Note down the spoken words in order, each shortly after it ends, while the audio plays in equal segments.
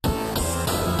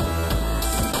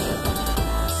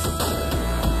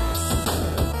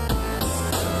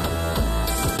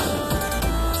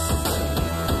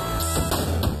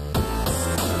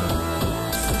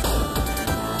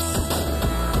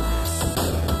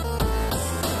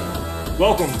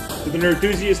Welcome to the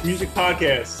Nerdthusiast Music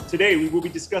Podcast. Today we will be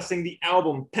discussing the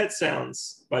album Pet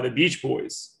Sounds by the Beach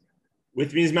Boys.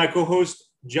 With me is my co-host,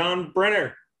 John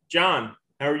Brenner. John,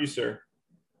 how are you, sir?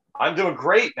 I'm doing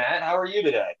great, Matt. How are you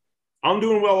today? I'm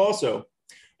doing well also.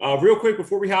 Real quick,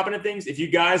 before we hop into things, if you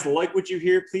guys like what you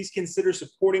hear, please consider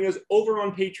supporting us over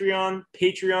on Patreon,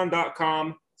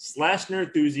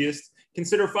 patreon.com/nerdthusiast.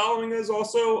 Consider following us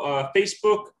also,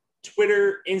 Facebook,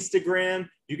 Twitter, Instagram.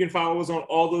 You can follow us on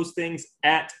all those things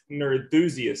at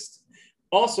Nerdthusiast.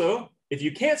 Also, if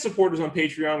you can't support us on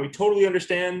Patreon, we totally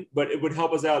understand, but it would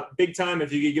help us out big time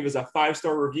if you could give us a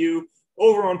 5-star review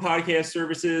over on podcast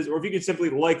services, or if you could simply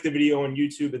like the video on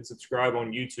YouTube and subscribe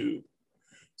on YouTube.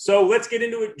 So let's get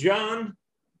into it, John.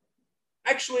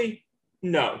 Actually,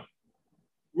 no.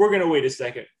 We're going to wait a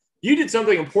second. You did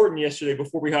something important yesterday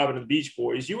before we hop into the Beach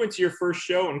Boys. You went to your first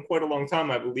show in quite a long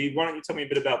time, I believe. Why don't you tell me a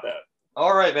bit about that?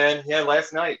 All right, man. Yeah,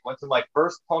 last night went to my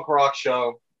first punk rock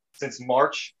show since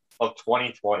March of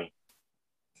 2020.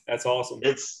 That's awesome.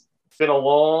 It's been a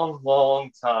long,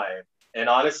 long time, and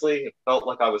honestly, it felt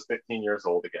like I was 15 years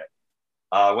old again.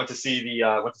 Went to see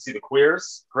the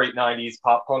Queers, great '90s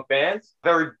pop punk band,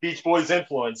 very Beach Boys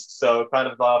influenced, so it kind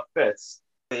of fits.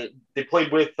 They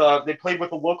played with a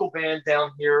local band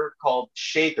down here called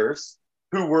Shakers,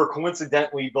 who were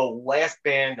coincidentally the last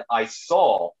band I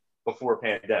saw before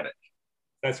pandemic.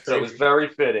 That's crazy. So it was very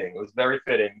fitting. It was very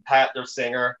fitting. Pat, their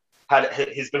singer,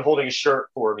 he's been holding a shirt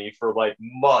for me for like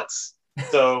months.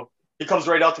 So he comes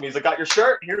right up to me. He's like, "Got your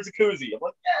shirt? Here's a koozie." I'm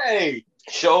like, "Yay!"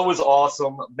 Show was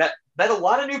awesome. Met a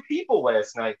lot of new people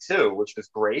last night too, which was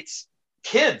great.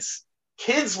 Kids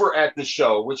were at the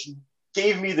show, which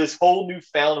gave me this whole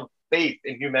newfound faith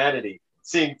in humanity.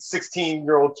 Seeing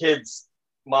 16-year-old kids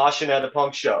moshing at a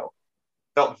punk show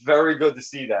felt very good to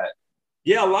see that.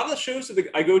 Yeah, a lot of the shows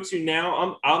that I go to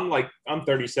now, I'm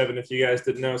 37 if you guys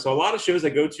didn't know. So a lot of shows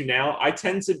I go to now, I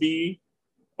tend to be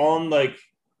on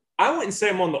I wouldn't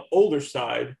say I'm on the older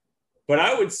side, but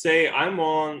I would say I'm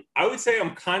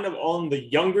kind of on the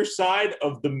younger side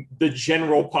of the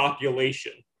general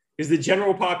population. Because the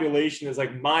general population is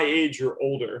like my age or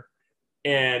older.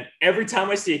 And every time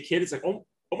I see a kid, it's like, oh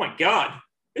my God,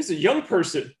 there's a young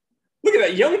person. Look at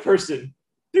that young person.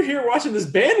 They're here watching this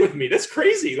band with me. That's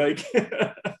crazy.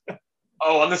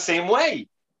 Oh, I'm the same way.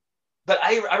 But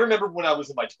I remember when I was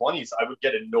in my 20s, I would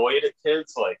get annoyed at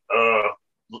kids, like,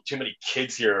 too many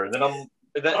kids here. And then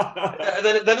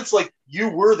then it's like, you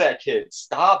were that kid.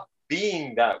 Stop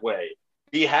being that way.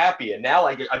 Be happy. And now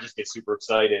I just get super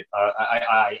excited.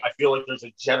 I feel like there's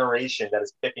a generation that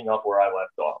is picking up where I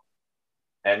left off.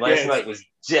 And last night was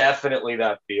definitely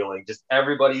that feeling. Just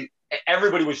everybody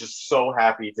was just so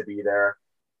happy to be there.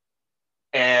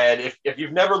 And if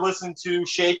you've never listened to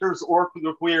Shakers or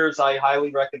the Queers, I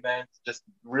highly recommend. Just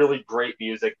really great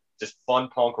music, just fun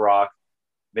punk rock,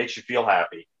 makes you feel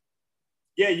happy.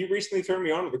 Yeah, you recently turned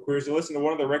me on to the Queers. I listened to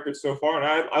one of their records so far,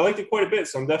 and I liked it quite a bit.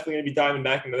 So I'm definitely going to be diving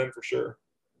back into them for sure.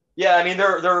 Yeah, I mean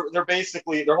they're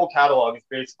basically, their whole catalog is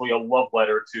basically a love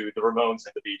letter to the Ramones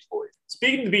and the Beach Boys.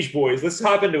 Speaking of the Beach Boys, let's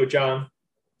hop into it, John.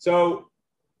 So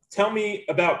tell me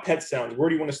about Pet Sounds. Where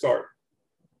do you want to start?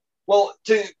 Well,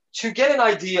 to get an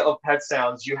idea of Pet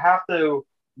Sounds, you have to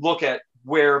look at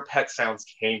where Pet Sounds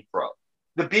came from.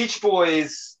 The Beach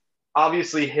Boys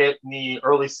obviously hit in the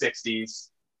early 60s,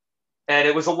 and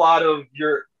it was a lot of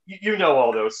you know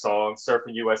all those songs,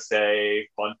 Surfing USA,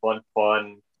 Fun, Fun,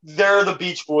 Fun. They're the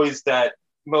Beach Boys that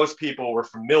most people were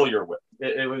familiar with.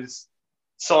 It was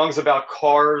songs about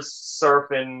cars,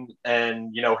 surfing,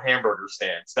 and, hamburger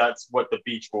stands. That's what the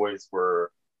Beach Boys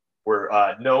were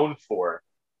known for.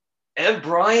 And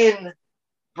Brian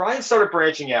started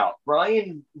branching out.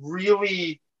 Brian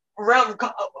really, around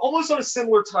almost on a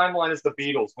similar timeline as the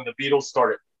Beatles, when the Beatles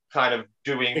started kind of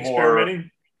doing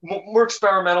more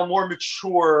experimental, more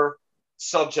mature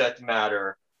subject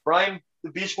matter. The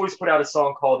Beach Boys put out a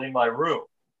song called "In My Room,"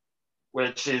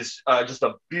 which is just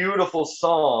a beautiful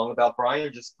song about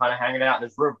Brian just kind of hanging out in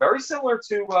his room. Very similar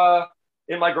to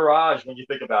 "In My Garage" when you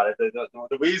think about it, the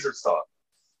Weezer song.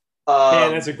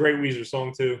 Man, that's a great Weezer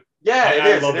song too. Yeah,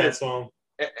 I love that song.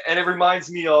 And it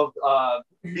reminds me of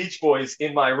Beach Boys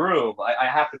 "In My Room." I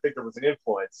have to think there was an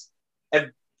influence.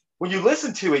 And when you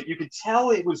listen to it, you could tell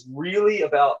it was really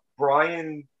about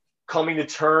Brian coming to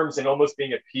terms and almost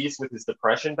being at peace with his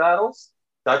depression battles.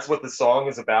 That's what the song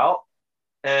is about.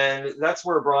 And that's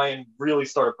where Brian really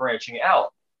started branching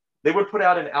out. They would put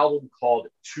out an album called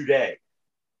 "Today."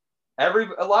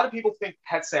 A lot of people think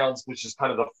Pet Sounds was just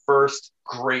kind of the first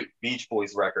great Beach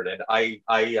Boys record, and I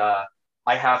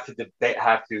have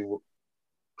to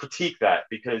critique that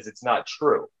because it's not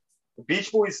true. The Beach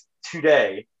Boys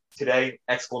Today Today,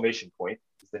 exclamation point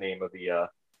is the name of the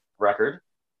record,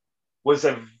 was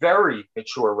a very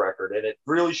mature record, and it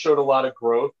really showed a lot of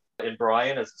growth in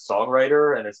Brian as a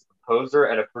songwriter and as a composer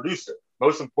and a producer.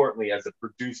 Most importantly, as a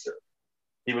producer.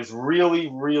 He was really,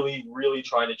 really, really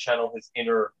trying to channel his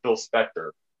inner Phil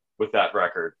Spector with that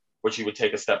record, which he would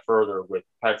take a step further with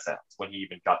Pet Sounds when he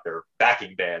even got their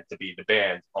backing band to be the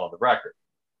band on the record.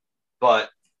 But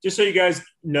just so you guys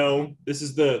know, this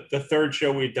is the third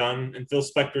show we've done, and Phil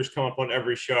Spector's come up on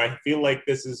every show. I feel like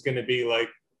this is going to be like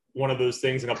one of those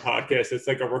things in a podcast. It's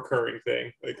like a recurring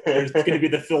thing. Like there's going to be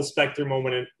the Phil Spector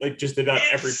moment in like just about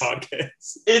every podcast.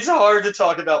 It's hard to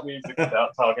talk about music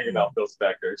without talking about Phil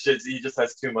Spector. He just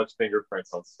has too much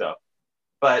fingerprints on stuff.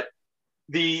 But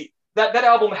that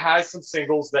album has some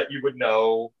singles that you would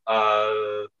know.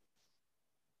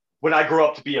 When I Grew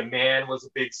Up to Be a Man was a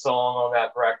big song on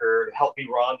that record. Help Me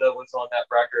Rhonda was on that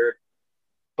record.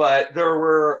 But there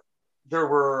were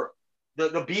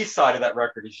the B side of that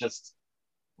record is just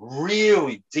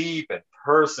really deep and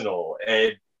personal,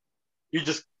 and you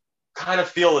just kind of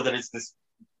feel that it's this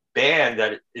band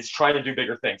that is trying to do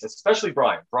bigger things, especially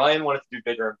Brian. Brian wanted to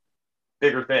do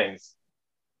bigger things.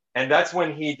 And that's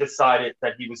when he decided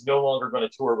that he was no longer going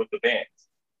to tour with the band.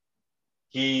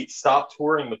 He stopped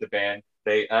touring with the band.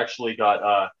 They actually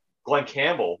got Glenn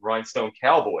Campbell, Rhinestone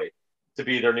Cowboy, to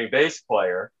be their new bass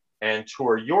player and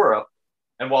tour Europe.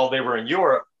 And while they were in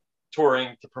Europe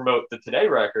touring to promote the Today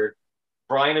record,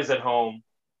 Brian is at home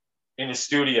in his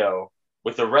studio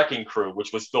with the Wrecking Crew,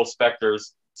 which was Phil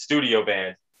Spector's studio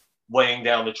band, laying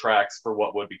down the tracks for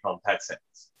what would become Pet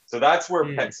Sounds. So that's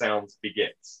where Pet Sounds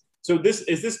begins. So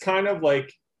this kind of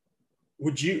like,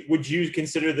 would you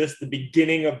consider this the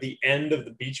beginning of the end of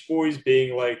the Beach Boys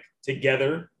being like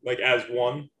together, like as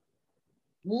one?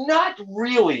 Not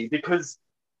really, because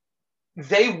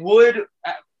they would.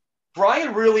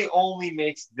 Brian really only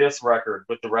makes this record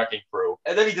with the Wrecking Crew,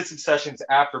 and then he did some sessions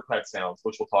after Pet Sounds,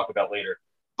 which we'll talk about later.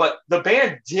 But the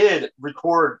band did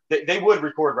record; they would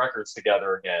record records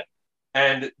together again,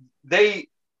 and they,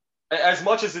 as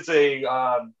much as it's a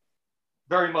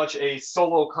very much a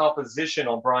solo composition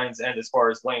on Brian's end as far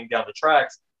as laying down the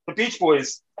tracks, the Beach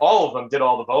Boys, all of them, did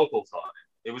all the vocals on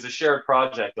it. It was a shared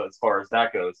project as far as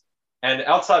that goes. And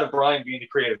outside of Brian being the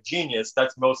creative genius,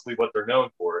 that's mostly what they're known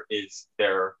for is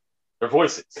their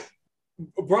voices.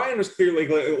 Brian was clearly,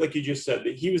 like you just said,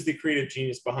 that he was the creative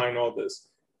genius behind all this.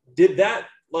 Did that,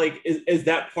 like, is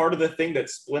that part of the thing that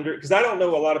splintered? Because I don't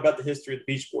know a lot about the history of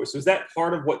the Beach Boys. So is that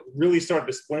part of what really started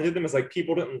to splinter them? Is like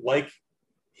people didn't like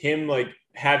him, like,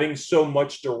 having so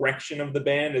much direction of the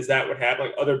band? Is that what happened?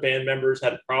 Like other band members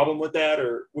had a problem with that,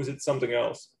 or was it something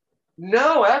else?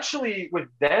 No, actually, with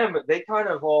them, they kind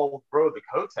of all rode the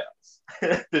coattails.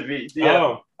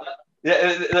 Oh. Yeah,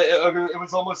 it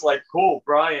was almost like, cool,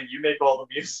 Brian, you make all the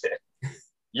music.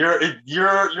 You're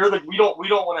the we don't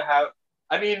want to have.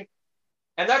 I mean,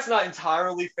 and that's not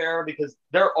entirely fair because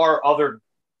there are other.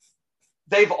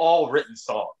 They've all written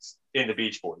songs in the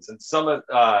Beach Boys, and some of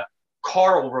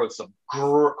Carl Wilson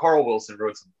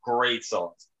wrote some great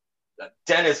songs.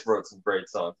 Dennis wrote some great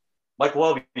songs. Mike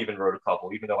Love even wrote a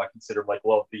couple, even though I consider Mike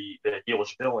Love the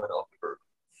heelish villain of the group.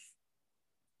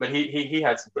 But he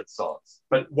had some good songs.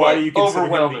 But why do you consider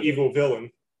him the evil villain?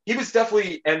 He was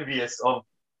definitely envious of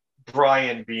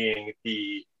Brian being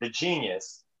the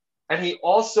genius, and he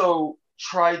also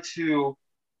tried to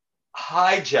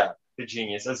hijack the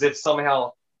genius as if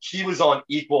somehow he was on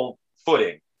equal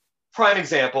footing. Prime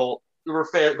example, we're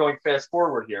going fast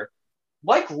forward here.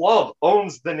 Mike Love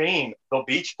owns the name The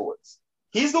Beach Boys.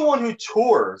 He's the one who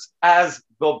tours as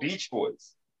The Beach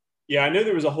Boys. Yeah, I know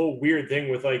there was a whole weird thing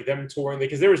with like them touring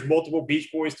because there was multiple Beach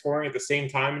Boys touring at the same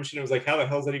time and shit. It was like, how the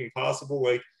hell is that even possible?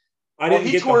 Like, I didn't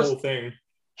get the whole thing.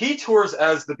 He tours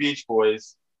as the Beach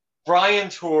Boys. Brian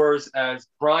tours as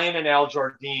Brian and Al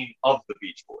Jardine of the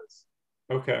Beach Boys.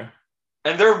 Okay.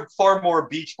 And they're far more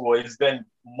Beach Boys than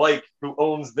Mike, who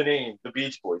owns the name The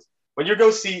Beach Boys. When you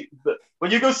go see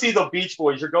the Beach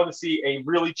Boys, you're going to see a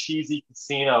really cheesy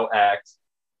casino act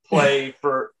play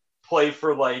for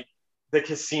like the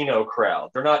casino crowd.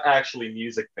 They're not actually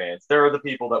music fans. They're the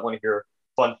people that want to hear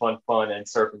fun, and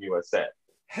Surfing USA.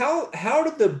 How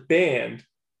did the band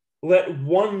let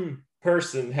one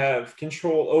person have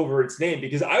control over its name?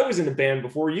 Because I was in a band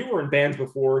before, you were in bands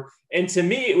before, and to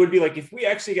me it would be like if we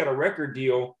actually got a record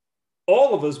deal,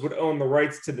 all of us would own the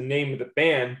rights to the name of the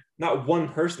band, not one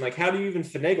person. Like, how do you even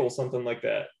finagle something like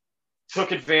that?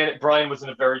 Took advantage. Brian was in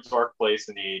a very dark place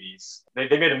in the 80s.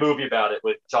 They made a movie about it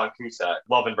with John Cusack,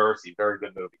 Love and Mercy, very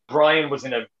good movie. Brian was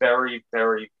in a very,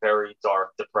 very, very dark,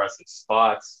 depressive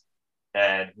spot,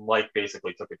 and Mike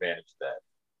basically took advantage of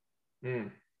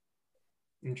that.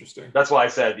 Interesting. That's why I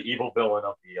said the evil villain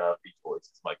of the Beach Boys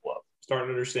is Mike Love. Starting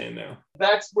to understand now.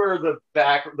 That's where the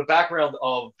background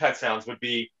of Pet Sounds would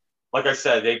be. Like I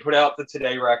said, they put out the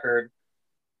Today record.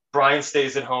 Brian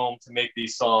stays at home to make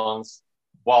these songs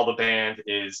while the band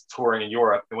is touring in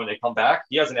Europe. And when they come back,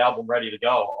 he has an album ready to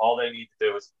go. All they need to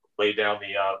do is lay down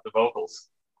the vocals.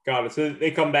 Got it. So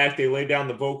they come back, they lay down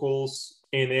the vocals,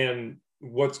 and then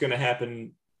what's going to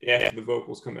happen after the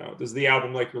vocals come out? Does the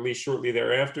album like release shortly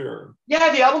thereafter? Or?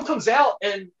 Yeah, the album comes out,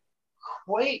 and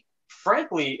quite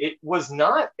frankly, it was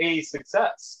not a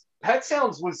success. Pet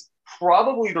Sounds was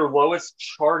probably their lowest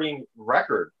charting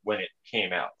record when it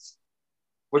came out,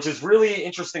 which is really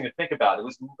interesting to think about.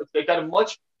 It got a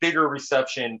much bigger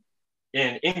reception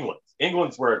in England.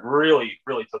 England's where it really,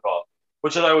 really took off,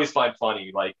 which I always find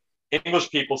funny. Like, English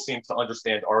people seem to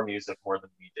understand our music more than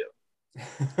we do.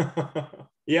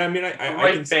 Yeah, I mean,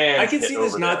 I can see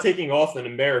this not taking off in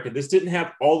America. This didn't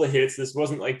have all the hits. This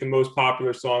wasn't like the most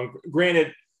popular song.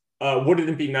 Granted, Wouldn't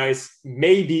It Be Nice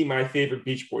may be my favorite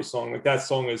Beach Boys song. Like, that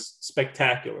song is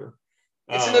spectacular.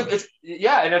 And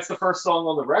it's the first song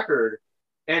on the record,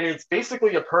 and it's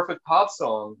basically a perfect pop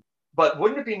song. But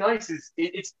Wouldn't It Be Nice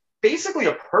it's basically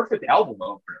a perfect album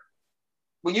opener.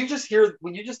 When you just hear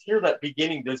that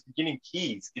those beginning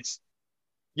keys, it's,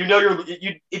 you know,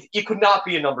 it could not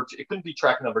be a number two. It couldn't be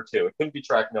track number 2. It couldn't be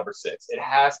track number 6. It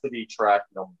has to be track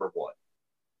number 1.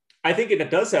 I think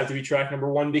it does have to be track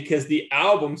number 1 because the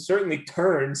album certainly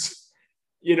turns,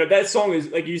 you know, that song is,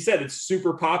 like you said, it's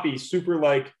super poppy, super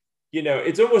like, you know,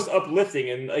 it's almost uplifting.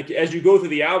 And like, as you go through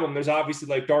the album, there's obviously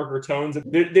like darker tones.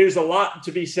 There's a lot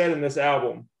to be said in this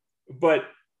album, but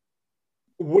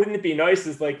Wouldn't It Be Nice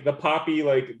is like the poppy,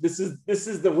 like this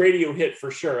is the radio hit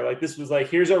for sure. Like, this was like,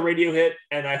 here's our radio hit,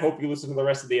 and I hope you listen to the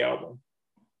rest of the album.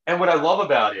 And what I love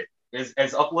about it is,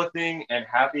 as uplifting and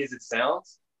happy as it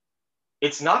sounds,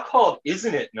 it's not called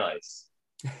Isn't It Nice?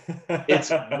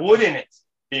 It's Wouldn't It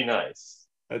Be Nice?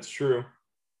 That's true.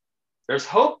 There's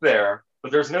hope there,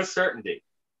 but there's no certainty.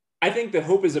 I think the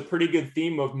hope is a pretty good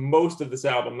theme of most of this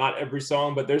album. Not every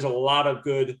song, but there's a lot of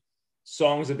good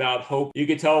songs about hope. You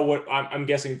could tell what I'm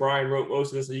guessing Brian wrote most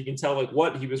of this, and you can tell like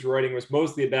what he was writing was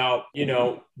mostly about, you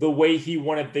know, the way he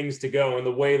wanted things to go and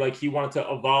the way like he wanted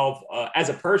to evolve as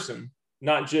a person,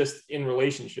 not just in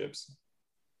relationships.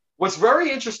 What's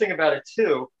very interesting about it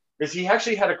too is he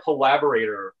actually had a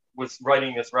collaborator with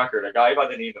writing this record, a guy by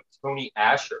the name of Tony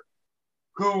Asher,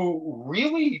 who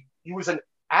really, he was an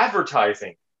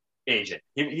advertising agent.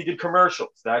 He did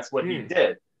commercials. That's what he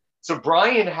did. So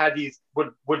Brian had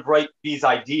would write these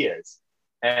ideas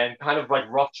and kind of like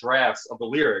rough drafts of the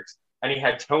lyrics, and he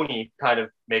had Tony kind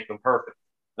of make them perfect.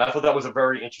 And I thought that was a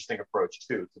very interesting approach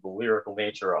too, to the lyrical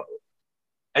nature of it.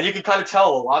 And you can kind of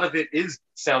tell a lot of it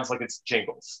sounds like it's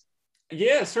jingles.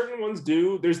 Yeah, certain ones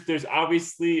do. There's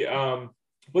obviously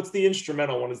what's the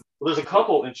instrumental one? There's a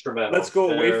couple instrumentals. Let's Go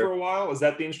Away for a While. Is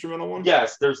that the instrumental one?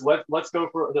 Yes, there's Let's Go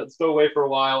Away for a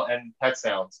While and Pet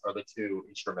Sounds are the 2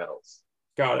 instrumentals.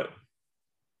 Got it.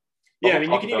 Yeah, I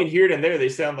mean, you can even hear it in there. They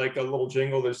sound like a little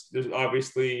jingle. There's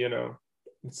obviously, you know,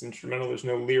 it's instrumental. There's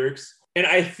no lyrics. And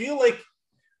I feel like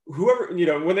whoever, you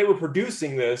know, when they were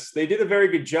producing this, they did a very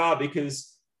good job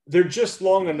because they're just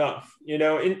long enough. You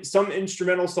know, some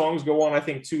instrumental songs go on, I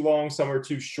think, too long. Some are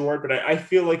too short. But I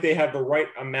feel like they have the right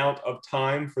amount of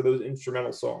time for those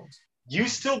instrumental songs. You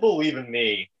Still Believe in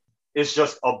Me is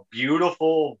just a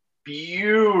beautiful,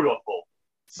 beautiful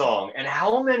song. And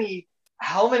how many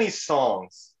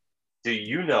songs do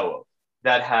you know of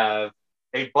that have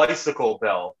a bicycle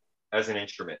bell as an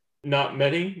instrument? Not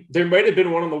many. There might have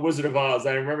been one on The Wizard of Oz.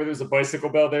 I remember there was a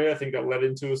bicycle bell there. I think that led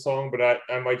into a song, but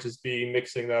I might just be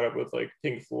mixing that up with like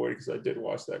Pink Floyd because I did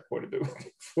watch that quite a bit with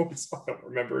Pink Floyd, so I don't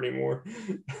remember anymore.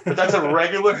 But that's a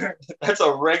regular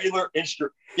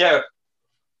instrument. Yeah,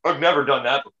 I've never done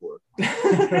that before.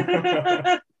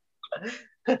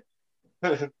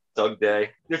 Doug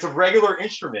Day. It's a regular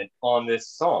instrument on this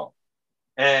song.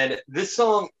 And this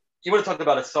song, you want to talk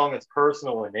about a song that's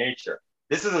personal in nature.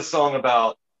 This is a song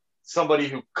about somebody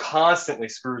who constantly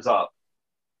screws up,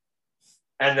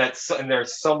 and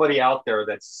there's somebody out there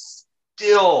that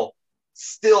still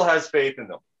has faith in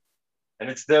them, and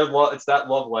it's that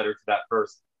love letter to that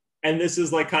person. And this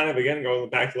is like kind of, again, going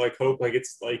back to like hope. Like,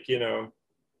 it's like, you know,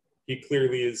 he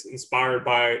clearly is inspired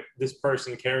by this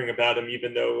person caring about him,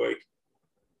 even though like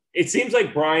it seems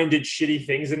like Brian did shitty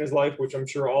things in his life, which I'm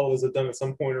sure all of us have done at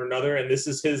some point or another, and this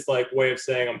is his like way of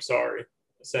saying I'm sorry,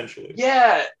 essentially.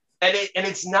 Yeah. And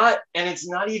it's not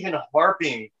even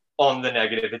harping on the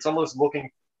negative. It's almost looking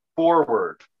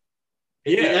forward.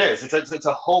 It is. It's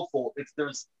a hopeful.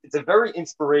 It's a very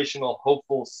inspirational,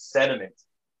 hopeful sentiment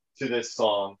to this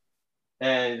song.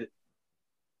 And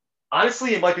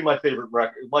honestly, it might be my favorite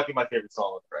record. It might be my favorite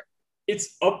song on the record.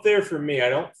 It's up there for me. I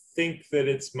don't think that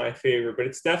it's my favorite, but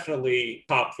it's definitely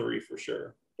top three for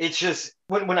sure. It's just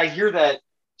when I hear that,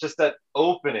 just that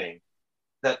opening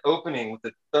with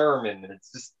the theremin, and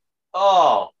it's just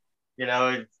oh, you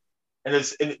know, and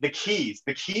the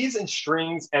keys and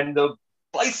strings and the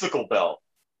bicycle bell.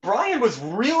 Brian was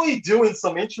really doing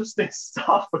some interesting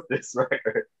stuff with this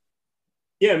record.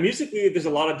 Yeah, musically, there's a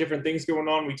lot of different things going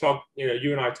on. We talked,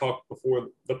 you and I talked before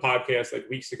the podcast like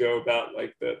weeks ago about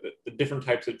like the different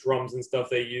types of drums and stuff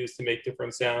they use to make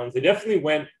different sounds. They definitely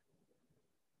went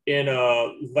in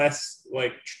a less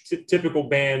like typical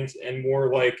bands and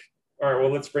more like, all right,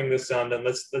 well, let's bring this sound and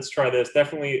let's try this.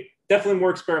 Definitely more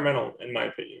experimental in my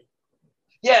opinion.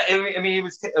 Yeah, I mean, he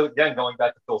was again going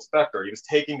back to Phil Spector. He was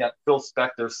taking that Phil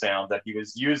Spector sound that he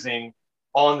was using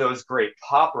on those great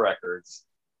pop records,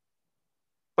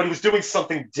 but he was doing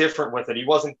something different with it. He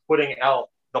wasn't putting out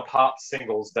the pop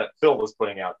singles that Phil was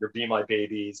putting out, "Your Be My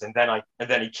Babies," and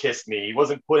then He Kissed Me. He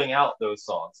wasn't putting out those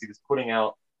songs. He was putting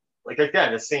out, like,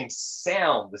 again, the same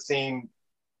sound, the same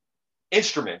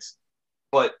instruments,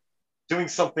 but doing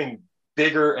something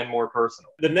bigger and more personal.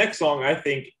 The next song, I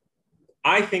think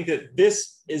that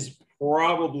this is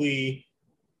probably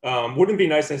Wouldn't Be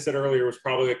Nice, I said earlier, was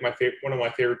probably like one of my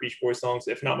favorite Beach Boys songs,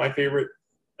 if not my favorite.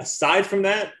 Aside from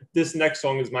that, this next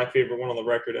song is my favorite one on the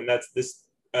record, and that's this.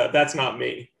 That's Not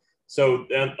Me. So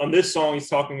on this song, he's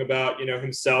talking about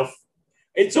himself.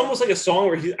 It's almost like a song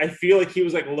where I feel like he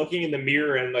was like looking in the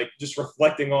mirror and like just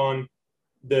reflecting on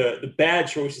the bad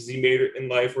choices he made in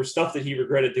life or stuff that he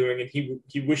regretted doing and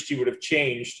he wished he would have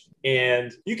changed.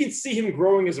 And you can see him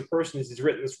growing as a person as he's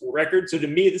written this record. So to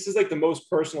me, this is like the most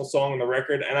personal song on the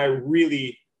record, and I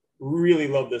really, really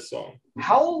love this song.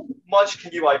 How much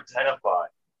can you identify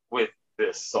with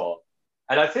this song?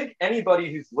 And I think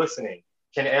anybody who's listening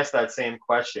can ask that same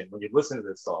question when you listen to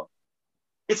this song.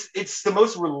 It's the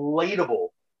most relatable.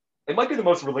 It might be the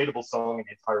most relatable song in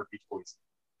the entire Beach Boys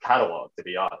catalog, to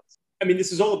be honest. I mean,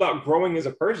 this is all about growing as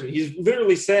a person. He's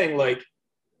literally saying like,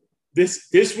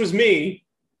 this was me,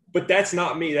 but that's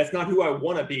not me. That's not who I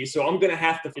want to be. So I'm going to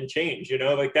have to change,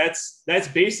 like that's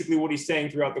basically what he's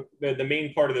saying throughout the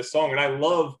main part of this song. And I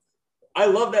love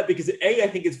that because I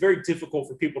think it's very difficult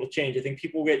for people to change. I think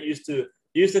people get used to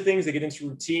things, they get into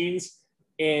routines,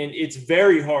 and it's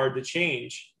very hard to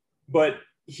change. But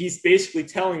he's basically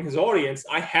telling his audience,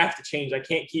 I have to change. I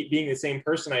can't keep being the same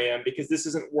person I am because this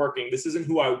isn't working. This isn't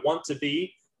who I want to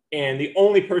be. And the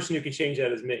only person who can change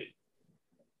that is me.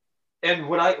 And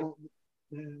what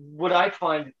I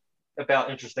find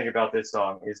interesting about this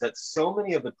song is that so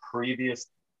many of the previous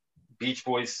Beach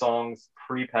Boys songs,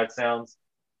 pre-Pet Sounds,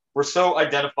 were so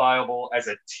identifiable as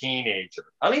a teenager.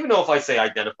 I don't even know if I say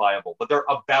identifiable, but they're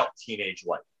about teenage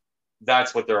life.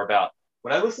 That's what they're about.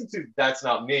 When I listen to That's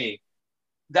Not Me,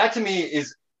 that to me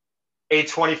is a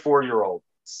 24-year-old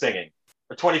singing,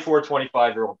 a 24,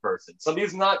 25-year-old person. Somebody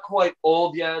who's not quite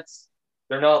old yet.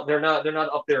 They're not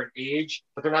up there in age,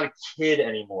 but they're not a kid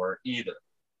anymore either.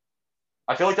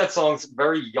 I feel like that song's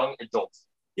very young adult.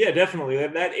 Yeah, definitely.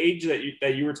 That age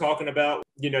that you were talking about,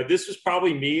 this was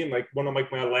probably me in like one of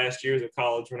like my last years of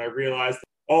college when I realized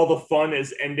all the fun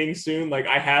is ending soon. Like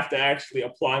I have to actually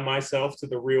apply myself to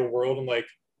the real world, and like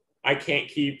I can't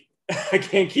keep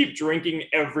drinking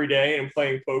every day and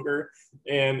playing poker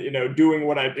and doing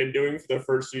what I've been doing for the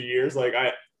first few years. Like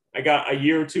I got a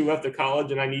year or two left of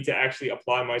college and I need to actually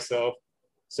apply myself.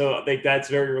 So I think that's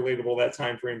very relatable, that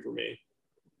time frame for me.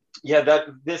 Yeah,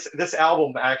 this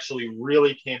album actually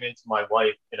really came into my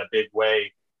life in a big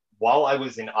way while I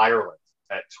was in Ireland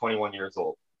at 21 years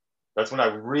old. That's when I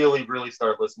really, really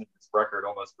started listening to this record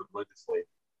almost religiously.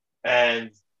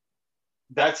 And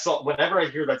that song, whenever I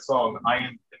hear that song, I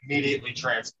am immediately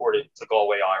transported to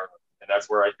Galway, Ireland. And that's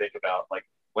where I think about like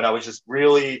when I was just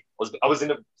I was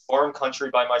in a foreign country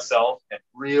by myself and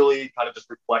really kind of just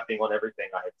reflecting on everything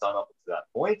I had done up to that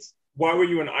point. Why were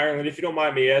you in Ireland? If you don't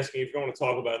mind me asking, if you don't want to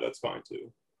talk about it, that's fine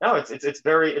too. No, it's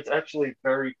actually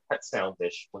very Pet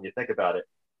Sound-ish when you think about it.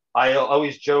 I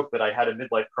always joke that I had a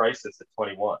midlife crisis at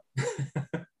 21.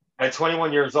 At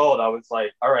 21 years old, I was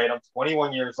like, all right, I'm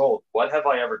 21 years old. What have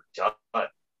I ever done?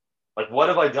 Like, what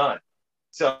have I done?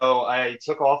 So I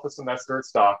took off a semester at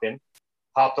Stockton,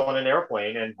 hopped on an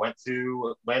airplane, and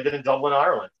landed in Dublin,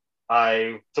 Ireland.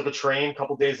 I took a train a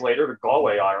couple days later to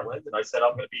Galway, Ireland, and I said,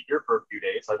 I'm going to be here for a few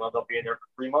days. I wound up being there for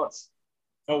 3 months.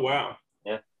 Oh, wow.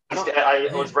 Yeah. I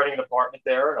was renting an apartment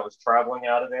there, and I was traveling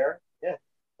out of there. Yeah.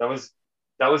 That was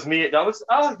me. Yeah.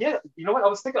 You know what? I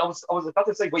was thinking, I was about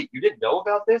to say, wait, you didn't know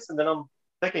about this? And then I'm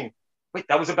thinking, wait,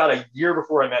 that was about a year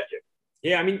before I met you.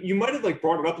 Yeah, I mean, you might have like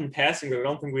brought it up in passing, but I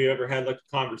don't think we ever had like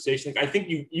a conversation. Like, I think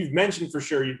you've mentioned for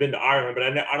sure you've been to Ireland, but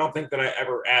I don't think that I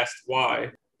ever asked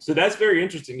why. So that's very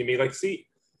interesting to me. Like, see,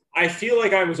 I feel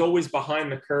like I was always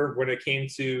behind the curve when it came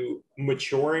to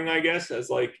maturing, I guess,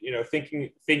 as like,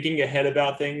 thinking ahead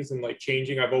about things and like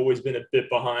changing. I've always been a bit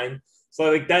behind. So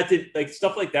like that did like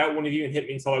stuff like that wouldn't have even hit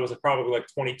me until I was like, probably like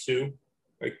 22,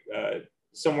 like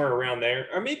somewhere around there.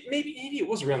 Or maybe it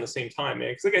was around the same time, man.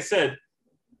 Because like I said,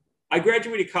 I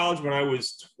graduated college when I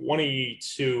was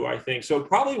 22, I think. So it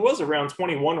probably was around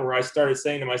 21 where I started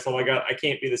saying to myself, I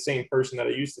can't be the same person that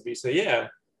I used to be. So yeah,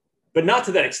 but not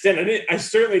to that extent. I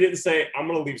certainly didn't say I'm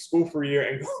going to leave school for a year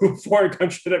and go to a foreign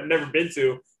country that I've never been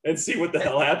to and see what the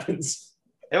hell happens.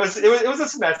 It was a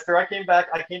semester. I came back.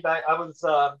 I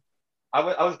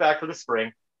was back for the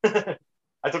spring.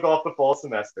 I took off the fall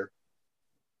semester,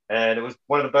 and it was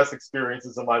one of the best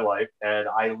experiences of my life. And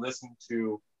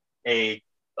a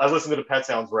I listened to the Pet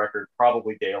Sounds record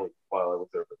probably daily while I was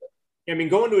over there. I mean,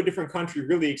 going to a different country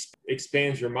really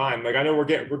expands your mind. Like I know we're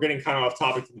getting kind of off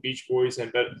topic to the Beach Boys,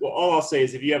 but all I'll say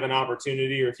is if you have an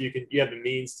opportunity or if you have the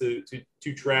means to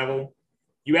travel,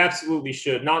 you absolutely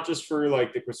should. Not just for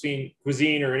like the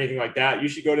cuisine or anything like that. You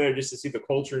should go there just to see the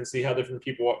culture and see how different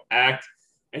people act,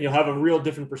 and you'll have a real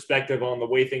different perspective on the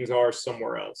way things are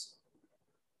somewhere else.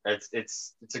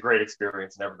 It's a great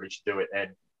experience, and everybody should do it.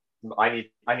 And I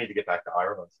need to get back to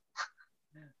Ireland.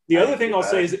 The other thing I'll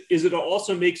say is it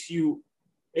also makes you,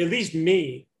 at least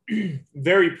me,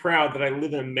 very proud that I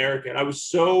live in America. And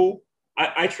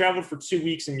I traveled for 2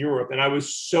 weeks in Europe, and I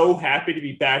was so happy to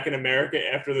be back in America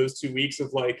after those 2 weeks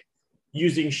of like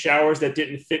using showers that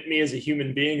didn't fit me as a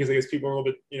human being, because I guess people are a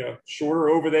little bit, shorter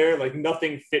over there. Like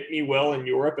nothing fit me well in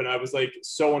Europe, and I was like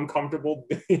so uncomfortable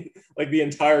like the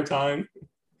entire time.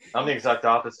 I'm the exact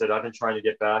opposite. I've been trying to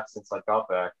get back since I got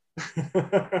back.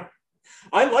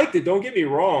 I liked it. Don't get me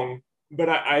wrong, but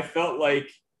I felt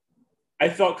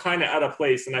kind of out of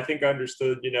place, and I think I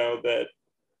understood, that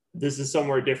this is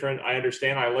somewhere different. I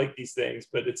understand. I like these things,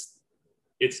 but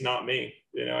it's not me.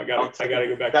 I gotta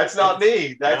go back. That's not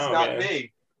me. That's No, not man.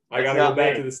 me. I gotta go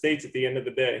back to the States at the end of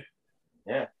the day.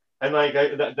 Yeah, and like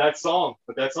that song,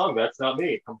 that's not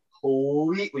me.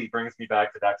 Completely brings me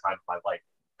back to that time of my life.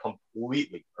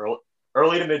 Completely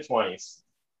early to mid 20s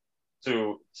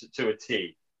to a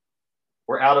T.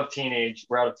 We're out of teenage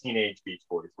Beach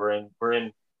Boys. We're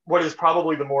in what is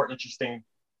probably the more interesting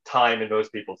time in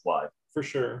most people's lives. For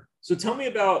sure. So tell me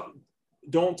about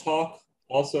Don't Talk,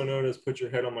 also known as Put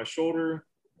Your Head on My Shoulder.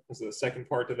 This is the second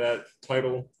part to that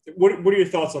title. What are your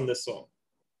thoughts on this song?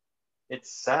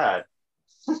 It's sad.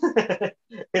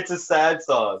 It's a sad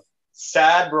song.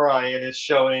 Sad Brian is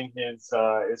showing his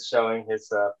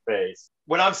face.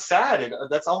 When I'm sad,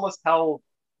 that's almost how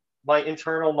my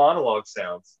internal monologue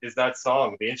sounds. Is that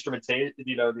song? The instrumentation,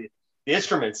 the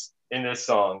instruments in this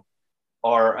song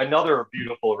are another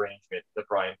beautiful arrangement that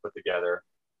Brian put together.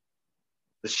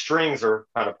 The strings are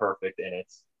kind of perfect in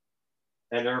it,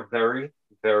 and they're very,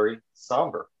 very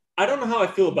somber. I don't know how I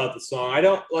feel about the song.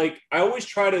 I always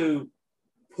try to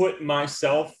put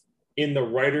myself in the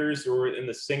writer's or in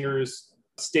the singer's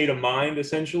state of mind,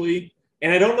 essentially.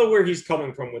 And I don't know where he's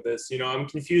coming from with this. I'm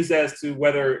confused as to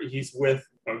whether he's with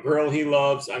a girl he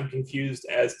loves. I'm confused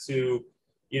as to,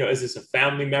 is this a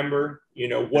family member?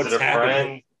 What's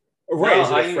happening? Right. No, is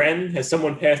it a friend? Has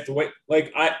someone passed away?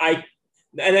 Like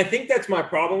and I think that's my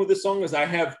problem with this song is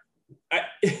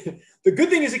the good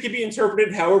thing is it can be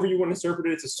interpreted however you want to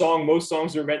interpret it. It's a song. Most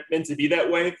songs are meant to be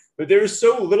that way, but there is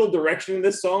so little direction in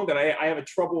this song that I have a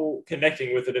trouble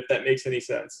connecting with it, if that makes any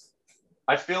sense.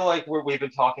 I feel like we've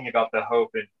been talking about the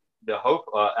hope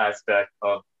aspect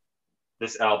of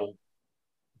this album.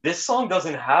 This song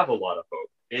doesn't have a lot of hope.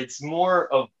 It's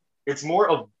more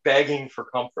of begging for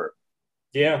comfort.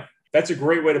 Yeah, that's a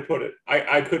great way to put it.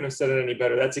 I couldn't have said it any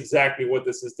better. That's exactly what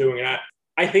this is doing. And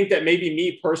I think that maybe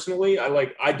me personally,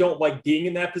 I don't like being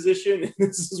in that position.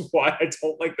 This is why I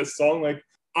don't like the song. Like,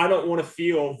 I don't want to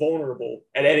feel vulnerable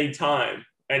at any time.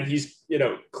 And he's,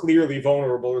 clearly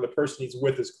vulnerable, or the person he's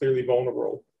with is clearly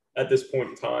vulnerable at this point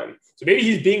in time. So maybe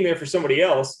he's being there for somebody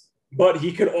else, but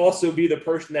he could also be the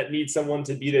person that needs someone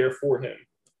to be there for him.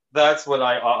 That's what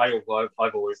I've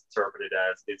always interpreted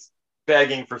as. It's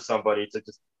begging for somebody to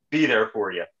just be there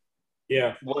for you.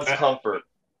 Yeah. What's comfort?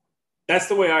 That's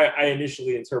the way I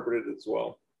initially interpreted it as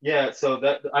well. Yeah, so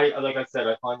that like I said,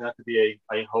 I find that to be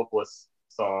a hopeless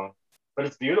song, but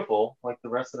it's beautiful, like the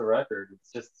rest of the record.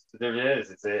 It's just there it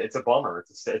is. It's a bummer.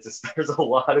 There's a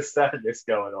lot of sadness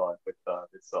going on with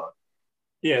this song.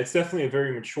 Yeah, it's definitely a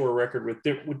very mature record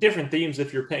with different themes.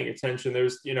 If you're paying attention,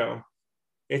 there's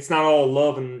it's not all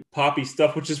love and poppy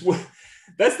stuff, which is what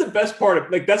That's the best part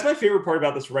of like that's my favorite part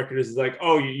about this record is like,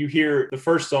 oh, you hear the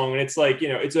first song and it's like,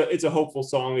 it's a hopeful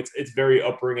song. It's very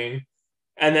upbringing.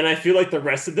 And then I feel like the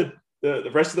rest of the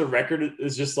rest of the record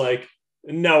is just like,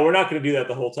 no, we're not going to do that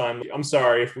the whole time. I'm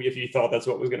sorry if you thought that's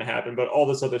what was going to happen, but all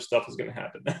this other stuff is going to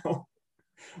happen now.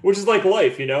 Which is like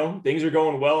life, things are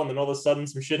going well and then all of a sudden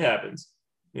some shit happens,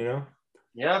 Yeah,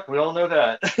 we all know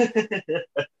that.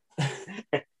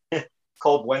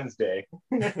 Called Wednesday.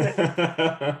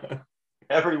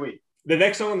 Every week. The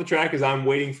next song on the track is I'm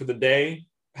Waiting for the Day.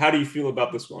 How do you feel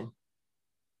about this one?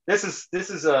 This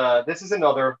is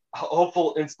another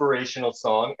hopeful, inspirational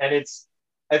song, and it's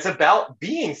about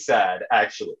being sad.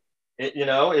 Actually,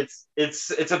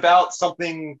 it's about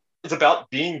something. It's about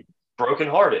being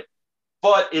brokenhearted,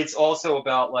 but it's also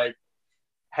about like,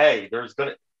 hey,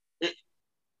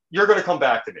 you're gonna come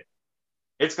back to me.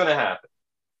 It's gonna happen.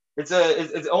 It's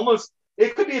almost.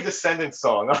 It could be a Descendants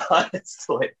song,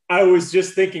 honestly. I was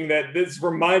just thinking that this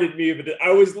reminded me of it.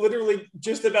 I was literally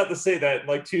just about to say that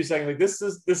like 2 seconds. Like this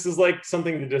is like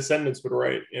something the Descendants would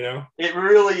write, It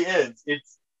really is.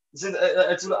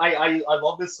 I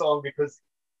love this song because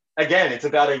again, it's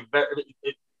about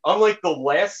unlike the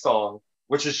last song,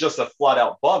 which is just a flat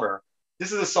out bummer.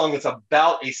 This is a song that's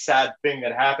about a sad thing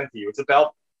that happened to you. It's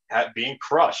about being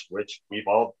crushed, which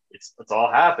it's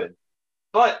all happened.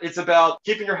 But it's about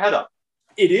keeping your head up.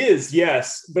 It is,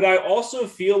 yes. But I also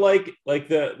feel like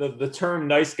the term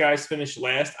nice guys finish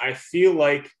last, I feel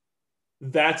like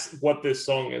that's what this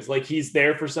song is. Like he's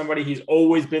there for somebody. He's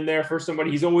always been there for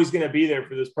somebody. He's always going to be there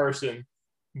for this person.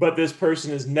 But this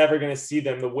person is never going to see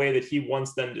them the way that he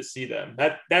wants them to see them.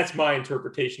 That's my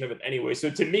interpretation of it anyway. So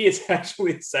to me, it's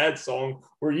actually a sad song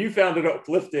where you found it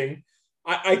uplifting.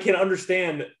 I can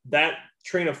understand that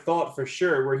train of thought for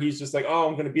sure, where he's just like, oh,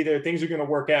 I'm going to be there. Things are going to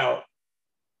work out.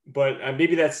 But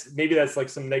maybe that's like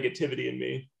some negativity in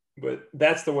me. But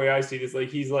that's the way I see it. Is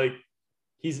like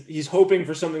he's hoping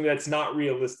for something that's not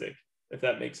realistic, if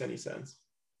that makes any sense.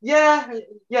 Yeah,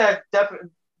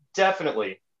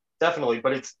 definitely.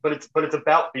 But it's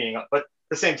about being. But at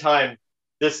the same time,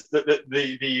 the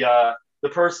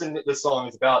person that the song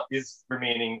is about is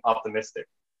remaining optimistic,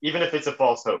 even if it's a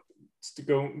false hope. It's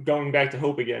going back to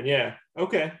hope again. Yeah.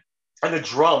 Okay. And the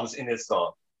drums in this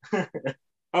song.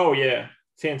 Oh yeah,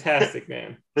 fantastic,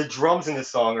 man. The drums in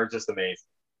this song are just amazing.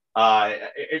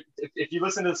 If you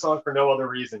listen to the song for no other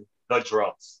reason, the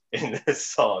drums in this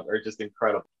song are just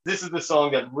incredible. This is the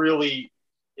song that really,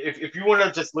 if you want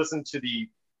to just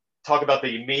talk about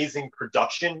the amazing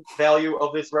production value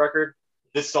of this record,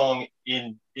 this song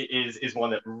is one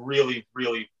that really,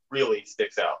 really, really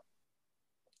sticks out.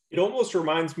 It almost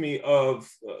reminds me of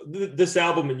this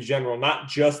album in general, not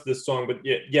just this song, but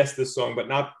yes, this song, but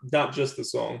not just the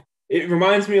song. It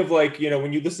reminds me of like,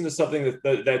 when you listen to something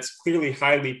that's clearly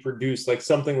highly produced, like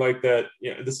something like that,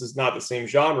 this is not the same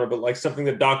genre, but like something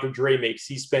that Dr. Dre makes.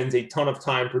 He spends a ton of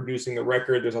time producing the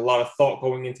record. There's a lot of thought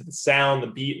going into the sound, the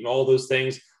beat, and all those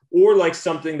things. Or like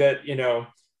something that,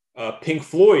 Pink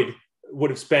Floyd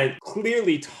would have spent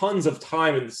clearly tons of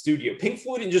time in the studio. Pink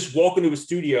Floyd didn't just walk into a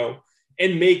studio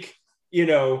and make,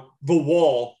 The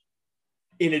Wall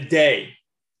in a day.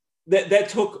 That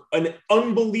took an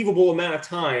unbelievable amount of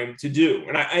time to do.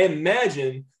 And I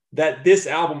imagine that this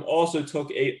album also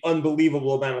took an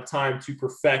unbelievable amount of time to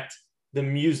perfect the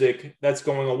music that's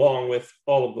going along with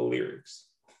all of the lyrics.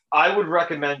 I would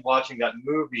recommend watching that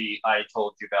movie I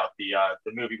told you about,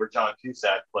 the movie where John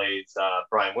Cusack plays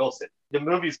Brian Wilson. The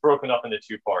movie's broken up into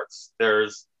 2 parts.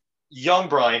 There's young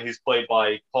Brian, who's played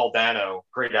by Paul Dano,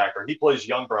 great actor. He plays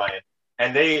young Brian,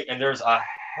 and there's a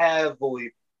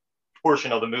heavily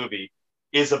portion of the movie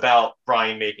is about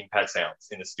Brian making Pet Sounds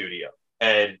in the studio.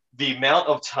 And the amount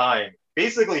of time,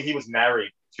 basically he was married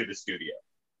to the studio.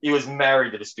 He was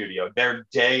married to the studio. They're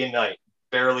day and night,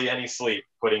 barely any sleep,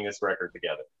 putting this record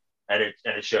together. And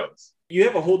it shows. You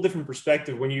have a whole different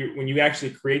perspective when you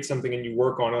actually create something and you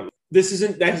work on it. This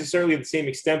isn't necessarily the same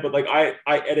extent, but like I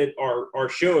edit our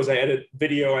shows, I edit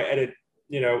video, I edit,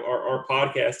 our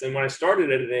podcast. And when I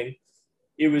started editing,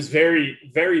 it was very,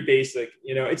 very basic.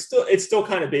 It's still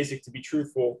kind of basic, to be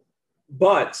truthful,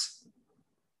 but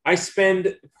I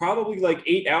spend probably like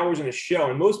 8 hours in a show,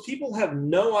 and most people have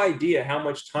no idea how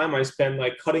much time I spend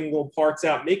like cutting little parts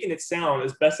out, making it sound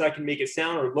as best I can make it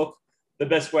sound or look the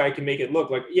best way I can make it look.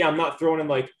 Like, yeah, I'm not throwing in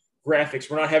like graphics.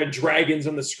 We're not having dragons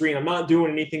on the screen. I'm not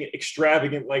doing anything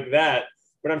extravagant like that,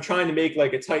 but I'm trying to make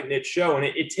like a tight knit show, and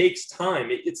it takes time.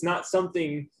 It's not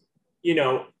something,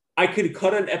 I could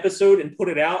cut an episode and put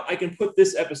it out. I can put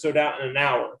this episode out in an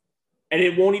hour and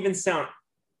it won't even sound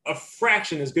a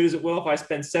fraction as good as it will if I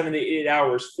spend 7 to 8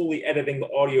 hours fully editing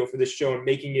the audio for this show and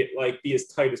making it like be as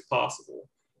tight as possible.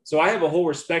 So I have a whole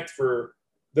respect for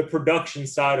the production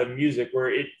side of music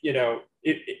where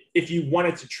if you want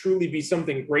it to truly be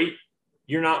something great,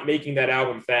 you're not making that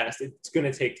album fast. It's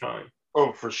going to take time.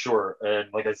 Oh, for sure. And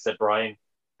like I said, Brian,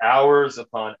 hours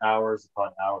upon hours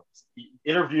upon hours.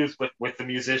 Interviews with the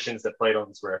musicians that played on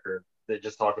this record, they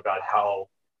just talk about how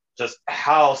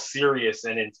serious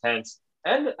and intense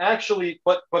and actually,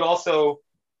 but also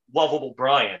lovable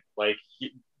Brian, like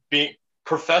being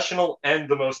professional and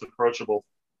the most approachable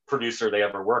producer they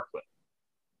ever worked with,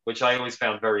 which I always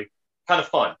found very kind of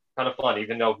fun,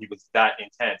 even though he was that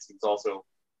intense. He was also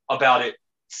about it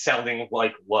sounding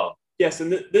like love. Yes,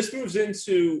 and this moves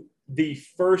into the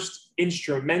first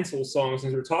instrumental song,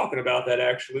 since we're talking about that,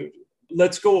 actually.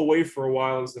 Let's Go Away for a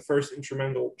While is the first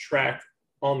instrumental track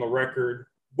on the record.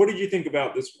 What did you think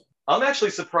about this one? I'm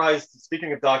actually surprised,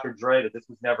 speaking of Dr. Dre, that this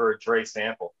was never a Dre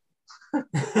sample.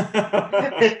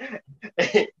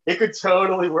 It could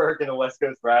totally work in a West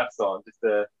Coast rap song. Just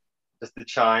the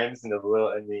chimes and the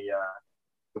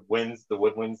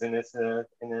woodwinds in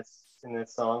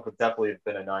this song could definitely have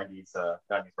been a 90s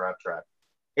rap track.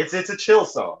 It's a chill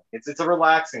song. It's a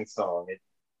relaxing song. It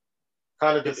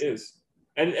kind of just it is.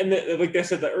 And like I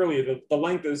said earlier, the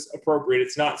length is appropriate.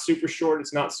 It's not super short.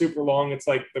 It's not super long. It's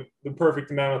like the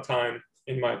perfect amount of time,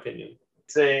 in my opinion.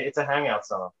 It's a hangout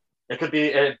song. It could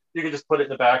be. You could just put it in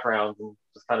the background and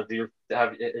just kind of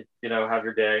have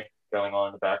your day going on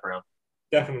in the background.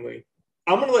 Definitely.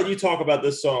 I'm going to let you talk about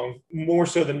this song more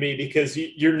so than me, because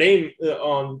your name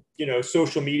on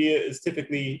social media is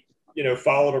typically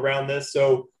followed around this.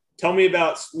 So tell me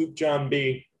about Sloop John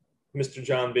B, Mr.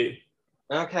 John B.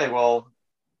 Okay, well,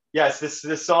 yes,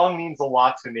 this song means a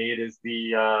lot to me. It is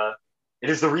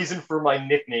the reason for my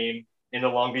nickname in the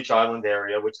Long Beach Island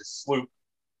area, which is Sloop,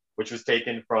 which was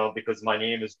taken from because my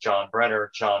name is John Brenner,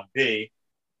 John B.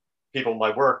 People in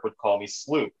my work would call me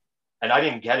Sloop, and I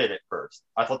didn't get it at first.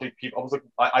 I thought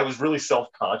I was really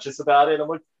self-conscious about it. I'm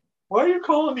like, why are you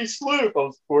calling me Sloop? I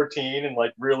was 14 and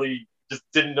like really just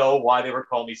didn't know why they were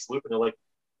calling me Sloop, and they're like,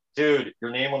 dude,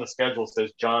 your name on the schedule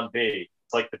says John B.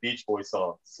 It's like the Beach Boys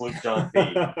song, Sloop John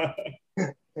B.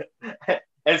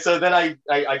 And so then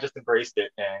I just embraced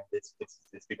it, and it's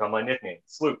become my nickname,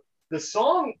 Sloop. The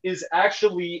song is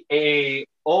actually a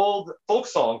old folk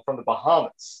song from the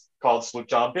Bahamas called Sloop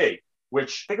John B,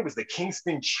 which I think it was the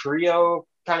Kingston Trio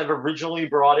kind of originally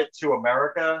brought it to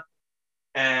America.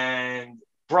 And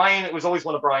Brian, it was always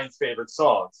one of Brian's favorite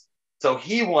songs. So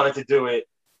he wanted to do it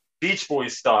Beach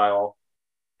Boys style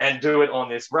and do it on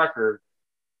this record.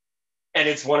 And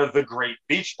it's one of the great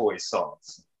Beach Boys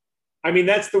songs. I mean,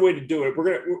 that's the way to do it.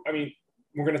 We're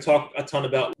going to talk a ton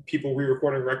about people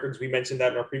re-recording records. We mentioned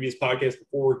that in our previous podcast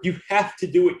before. You have to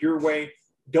do it your way.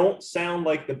 Don't sound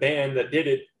like the band that did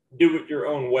it. Do it your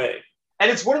own way.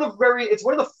 And it's one of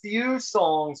the few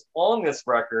songs on this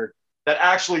record that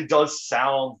actually does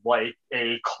sound like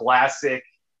a classic,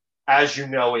 as you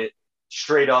know it,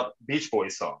 straight up Beach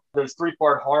Boys song. Those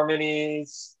 3-part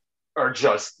harmonies are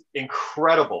just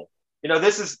incredible.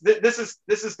 This is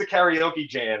the karaoke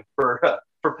jam for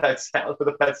Pet Sound, for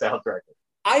the Pet Sounds record.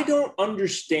 I don't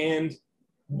understand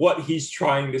what he's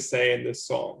trying to say in this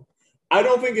song. I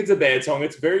don't think it's a bad song.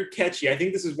 It's very catchy. I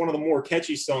think this is one of the more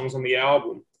catchy songs on the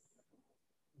album.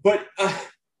 But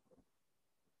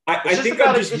I think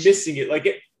I'm just missing it.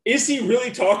 Like, is he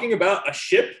really talking about a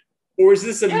ship? Or is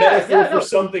this a metaphor for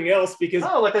something else? Because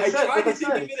I tried to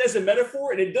think of it as a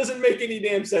metaphor, and it doesn't make any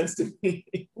damn sense to me.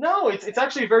 No, it's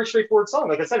actually a very straightforward song.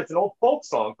 Like I said, it's an old folk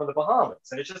song from the Bahamas,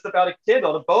 and it's just about a kid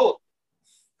on a boat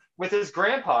with his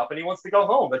grandpa, and he wants to go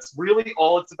home. That's really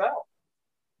all it's about.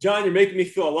 John, you're making me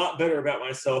feel a lot better about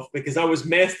myself, because I was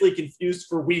massively confused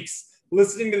for weeks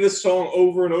listening to this song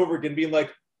over and over again, being like,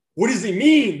 what does he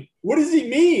mean? What does he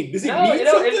mean? Does he mean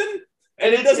something?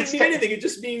 And it doesn't mean anything. It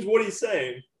just means what he's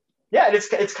saying. Yeah, and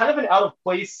it's kind of an out of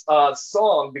place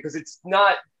song, because it's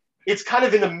kind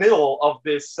of in the middle of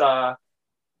this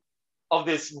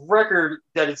record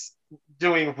that is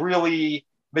doing really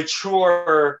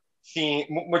mature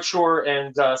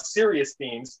and serious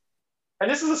themes. And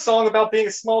this is a song about being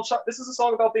a small child. This is a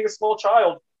song about being a small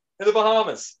child in the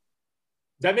Bahamas.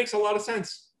 That makes a lot of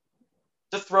sense.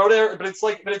 Just throw it there, but it's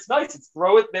nice. It's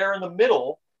throw it there in the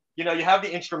middle. You have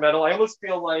the instrumental. I almost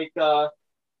feel like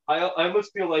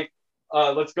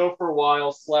Let's Go for a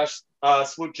While /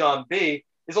 Sloop John B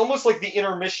is almost like the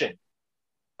intermission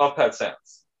of Pet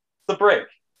Sounds. The break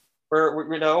where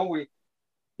we've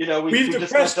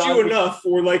depressed you enough.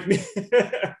 Or like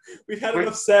we've had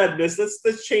enough sadness.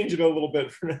 Let's change it a little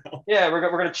bit for now. Yeah, we're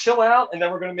gonna chill out, and then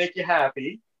we're gonna make you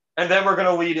happy. And then we're going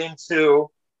to lead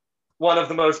into one of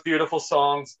the most beautiful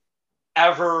songs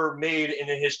ever made in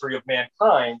the history of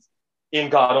mankind,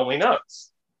 in God Only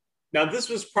Knows. Now, this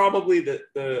was probably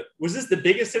was this the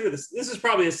biggest hit? Or this is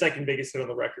probably the second biggest hit on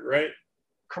the record, right?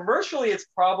 Commercially, it's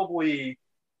probably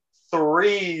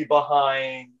 3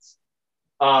 behind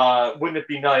Wouldn't It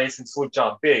Be Nice and Salute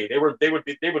John B. They would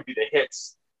be the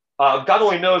hits. God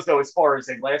Only Knows, though, as far as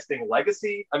a lasting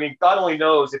legacy, I mean, God Only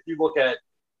Knows, if you look at,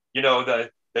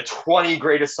 the 20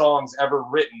 greatest songs ever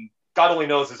written, God Only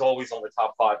Knows is always on the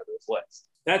top 5 of those lists.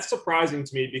 That's surprising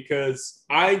to me because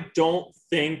I don't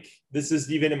think this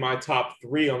is even in my top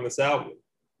 3 on this album.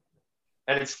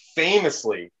 And it's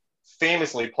famously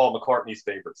Paul McCartney's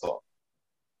favorite song.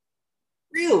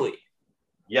 Really?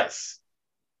 Yes.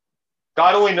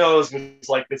 God Only Knows was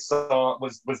like this song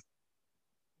was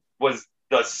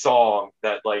the song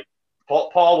that, like,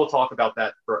 Paul will talk about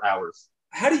that for hours.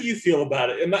 How do you feel about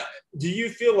it? Do you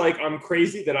feel like I'm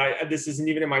crazy that this isn't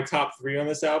even in my top 3 on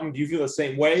this album? Do you feel the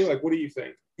same way? Like, what do you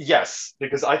think? Yes,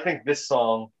 because I think this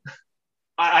song,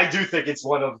 I do think it's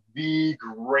one of the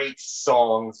great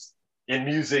songs in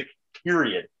music,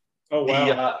 period. Oh,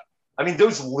 wow. I mean,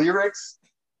 those lyrics,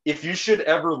 if you should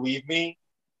ever leave me,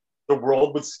 the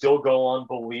world would still go on,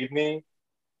 believe me,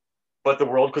 but the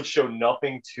world could show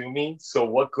nothing to me. So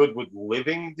what good would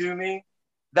living do me?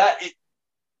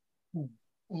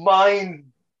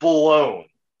 Mind blown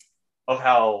of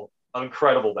how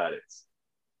incredible that is.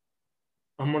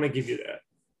 I'm gonna give you that.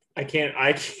 I can't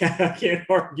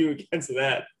argue against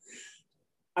that.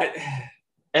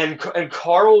 And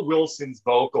Carl Wilson's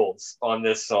vocals on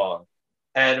this song.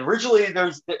 And originally,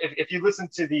 if you listen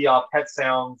to the Pet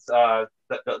Sounds,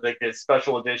 the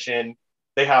special edition,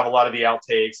 they have a lot of the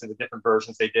outtakes and the different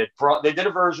versions they did. They did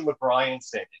a version with Brian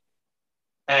singing,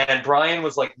 and Brian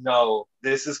was like, "No,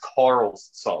 this is Carl's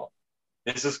song.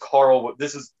 This is Carl.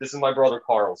 This is my brother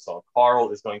Carl's song.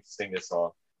 Carl is going to sing this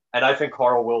song." And I think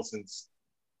Carl Wilson's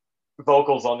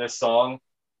vocals on this song,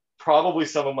 probably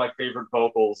some of my favorite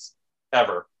vocals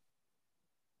ever.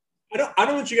 I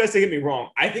don't want you guys to get me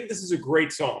wrong. I think this is a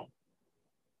great song.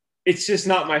 It's just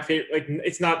not my favorite. Like,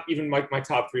 it's not even my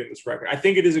top 3 on this record. I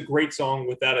think it is a great song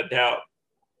without a doubt,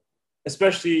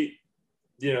 especially,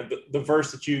 the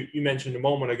verse that you mentioned a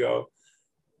moment ago.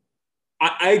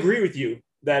 I agree with you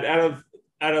that out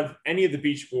of any of the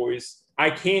Beach Boys, I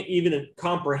can't even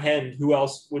comprehend who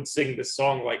else would sing this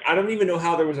song. Like, I don't even know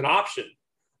how there was an option.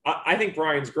 I think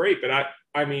Brian's great, but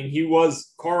I mean,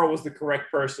 Carl was the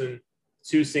correct person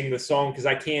to sing the song, because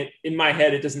I can't, in my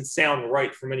head, it doesn't sound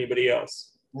right from anybody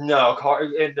else. No,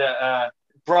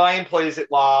 Brian plays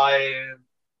it live.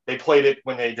 They played it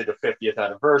when they did the 50th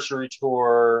anniversary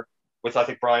tour with, I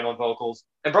think, Brian on vocals.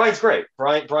 And Brian's great.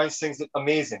 Brian sings it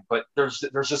amazing, but there's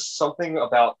just something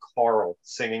about Carl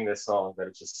singing this song that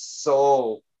is just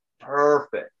so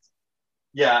perfect.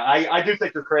 Yeah, I do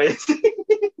think you're crazy.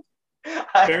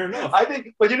 Fair enough. I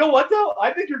think, but you know what, though?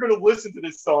 I think you're going to listen to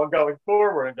this song going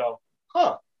forward and go,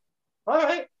 huh, all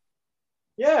right,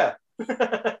 yeah.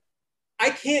 I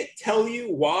can't tell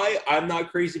you why I'm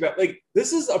not crazy about, like,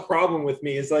 this is a problem with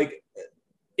me, is like,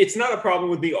 it's not a problem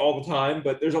with me all the time,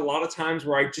 but there's a lot of times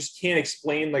where I just can't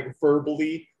explain, like,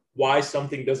 verbally why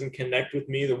something doesn't connect with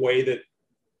me the way that,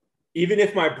 even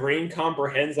if my brain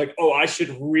comprehends, like, oh, I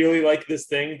should really like this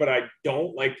thing, but I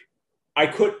don't, like, I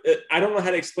don't know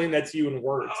how to explain that to you in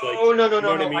words. Like, oh, no, you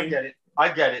know what I mean? I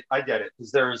get it.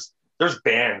 Because there's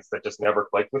bands that just never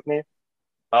clicked with me.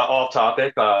 Off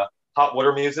topic, Hot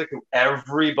Water Music, who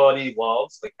everybody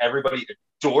loves, like, everybody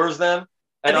adores them.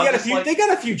 And they got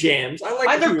a few jams. I like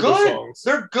a few of their songs.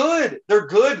 They're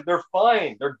good. They're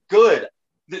fine. They're good.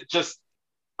 Just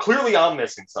clearly I'm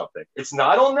missing something. It's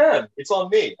not on them. It's on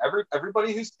me.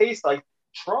 Everybody whose taste I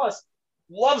trust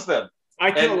loves them.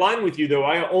 I can align with you, though.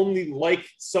 I only like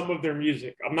some of their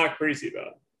music. I'm not crazy about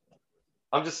it.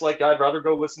 I'm just like, I'd rather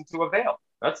go listen to Avail.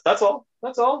 That's all.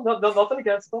 That's all. No, nothing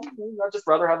against them. I'd just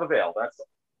rather have Avail. That's all.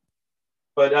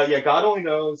 But yeah, God Only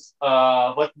Knows.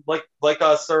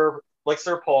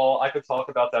 Sir Paul, I could talk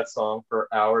about that song for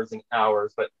hours and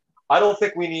hours, but I don't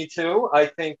think we need to. I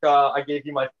think I gave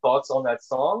you my thoughts on that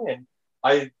song, and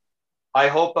I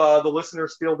hope the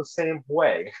listeners feel the same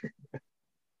way.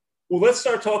 Well, let's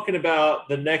start talking about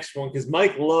the next one, because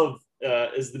Mike Love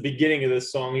is the beginning of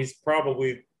this song. He's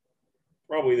probably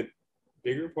the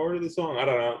bigger part of the song. I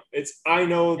don't know. I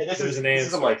know there's an answer. This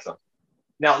is a Mike song.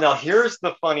 Now here's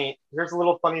a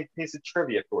little funny piece of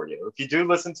trivia for you. If you do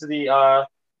listen to the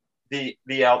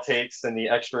outtakes and the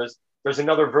extras, there's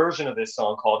another version of this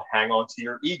song called "Hang On to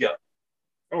Your Ego."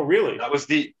 Oh, really? That was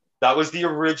the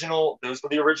original. Those were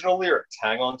the original lyrics.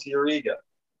 "Hang on to your ego,"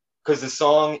 because the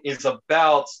song is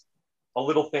about a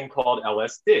little thing called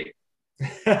LSD.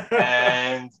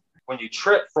 And when you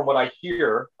trip, from what I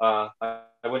hear, I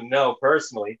wouldn't know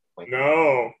personally. Like,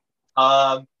 No.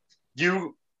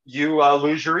 You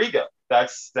lose your ego.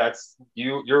 That's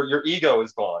you. Your ego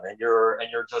is gone, and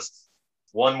you're just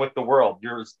one with the world.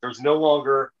 There's no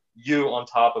longer you on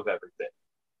top of everything.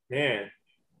 Man.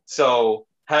 So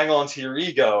Hang On to Your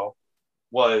Ego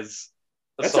was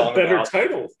a That's song a better about.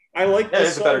 title. I like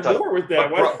this song more with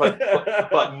that.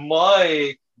 But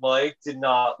Mike did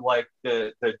not like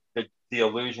the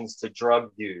allusions to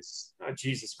drug use. Oh,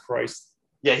 Jesus Christ.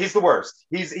 Yeah, he's the worst.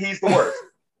 He's the worst.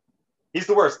 He's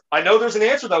the worst. I Know There's an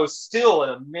Answer, though, is still an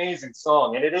amazing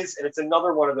song. And it's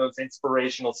another one of those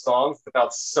inspirational songs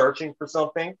about searching for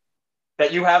something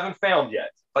that you haven't found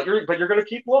yet. But you're going to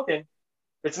keep looking.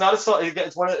 It's not a song.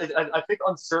 It's one of. I think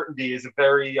uncertainty is a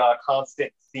very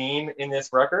constant theme in this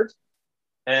record,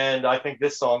 and I think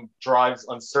this song drives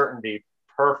uncertainty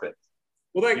perfect.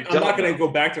 Well, I'm not going to go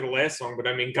back to the last song, but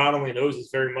I mean, God Only Knows is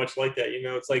very much like that. You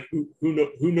know, it's like who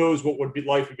knows what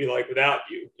life would be like without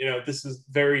you. You know, this is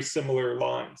very similar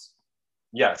lines.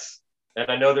 Yes, and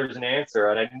I know there's an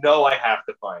answer, and I know I have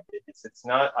to find it. It's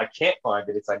not I can't find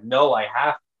it. It's I know I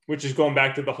have to. Which is going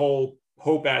back to the whole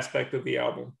hope aspect of the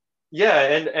album. Yeah,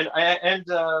 and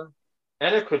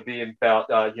it could be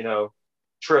about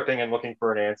tripping and looking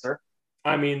for an answer.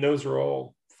 I mean, those are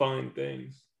all fine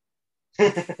things.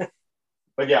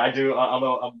 But yeah, I do.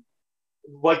 I'm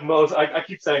like most. I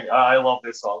keep saying I love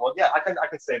this song. Well, yeah, I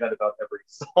can say that about every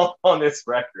song on this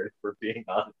record. For being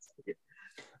honest,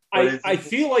 I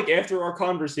feel like after our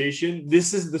conversation,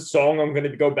 this is the song I'm going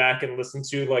to go back and listen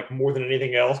to like more than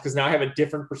anything else, because now I have a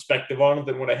different perspective on it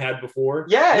than what I had before.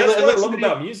 Yeah, and that's what I love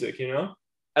about music, you know.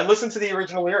 And listen to the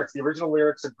original lyrics. The original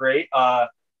lyrics are great.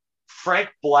 Frank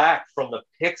Black from the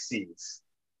Pixies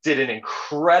did an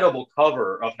incredible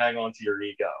cover of "Hang On to Your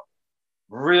Ego."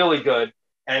 Really good.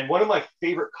 And one of my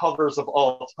favorite covers of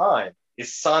all time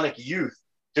is Sonic Youth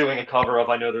doing a cover of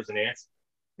 "I Know There's an Answer."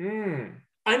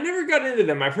 I never got into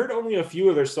them. I've heard only a few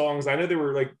of their songs. I know they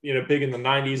were like, you know, big in the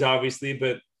 90s, obviously,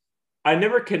 but I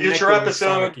never connected with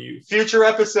Sonic Youth. Future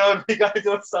episode. We got to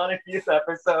do a Sonic Youth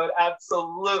episode.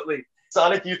 Absolutely.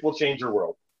 Sonic Youth will change your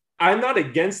world. I'm not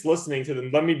against listening to them.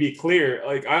 Let me be clear.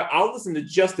 Like I'll listen to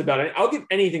just about it. I'll give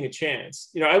anything a chance.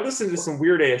 You know, I listen to some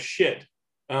weird ass shit.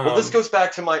 Well, this goes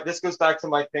back to my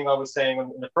thing I was saying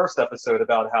in the first episode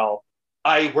about how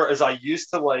whereas I used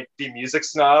to like be music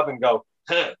snob and go,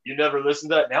 you never listen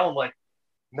to that. Now I'm like,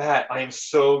 Matt, I am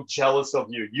so jealous of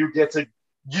you. You get to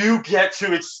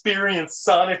experience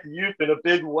Sonic Youth in a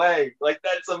big way. Like,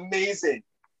 that's amazing.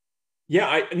 Yeah,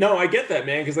 I get that,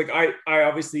 man. Because like I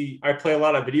obviously I play a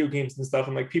lot of video games and stuff,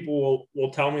 and like people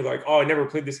will tell me like, oh, I never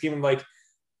played this game. And like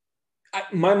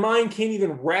my mind can't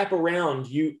even wrap around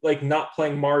you like not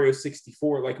playing Mario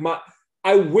 64. Like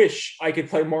I wish I could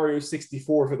play Mario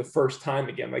 64 for the first time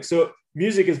again. Like, so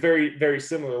music is very, very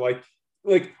similar. Like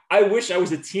I wish I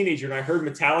was a teenager and I heard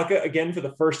Metallica again for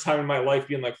the first time in my life,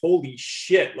 being like, holy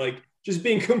shit, like just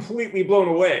being completely blown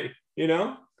away, you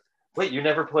know? Wait, you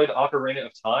never played Ocarina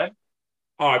of Time?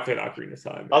 Oh, I played Ocarina of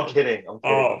Time. I'm kidding.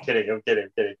 I'm kidding.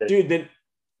 Dude, then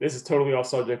this is totally off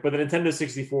subject, but the Nintendo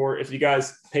 64, if you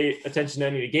guys pay attention to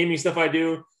any of the gaming stuff I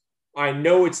do, I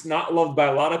know it's not loved by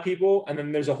a lot of people, and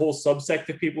then there's a whole subsect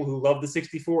of people who love the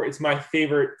 64. It's my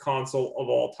favorite console of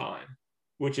all time,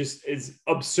 which is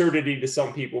absurdity to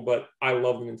some people, but I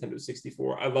love the Nintendo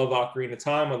 64. I love Ocarina of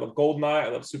Time. I love GoldenEye. I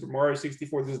love Super Mario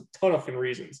 64. There's a ton of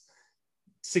reasons.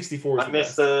 64 is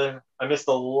I missed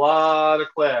a lot of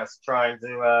class trying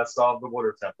to solve the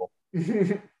water temple.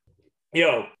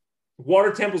 Yo,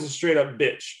 water temple's a straight up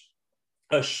bitch.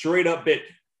 A straight up bitch.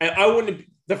 And I wouldn't.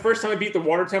 The first time I beat the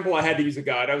water temple, I had to use a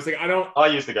guide. I was like, I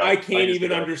used the guide. I can't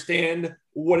even understand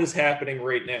what is happening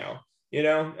right now. You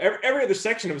know, every other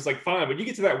section it was like fine, but you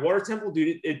get to that water temple,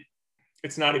 dude,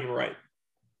 it's not even right.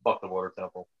 Fuck the water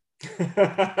temple.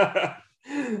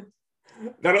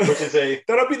 That'll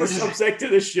be the subject to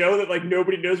the show that like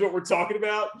nobody knows what we're talking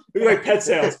about. It'll be like Pet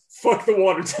Sounds. Fuck the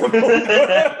water temple.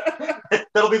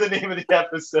 That'll be the name of the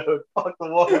episode. Fuck the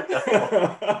water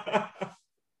temple.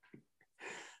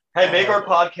 Hey, make our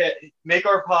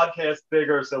podcast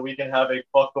bigger so we can have a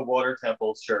 "Fuck the Water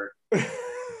Temple" shirt.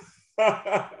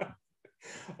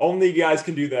 Only you guys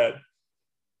can do that.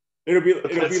 It'll be like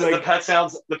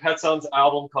the Pet Sounds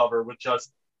album cover with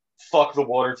just "Fuck the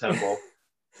Water Temple."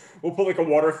 We'll put like a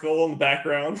water fill in the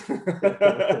background.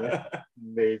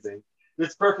 Amazing.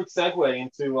 It's perfect segue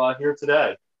into Here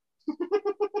Today.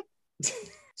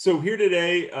 So Here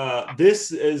Today,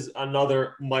 this is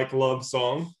another Mike Love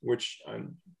song, which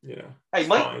I'm, you know. Hey,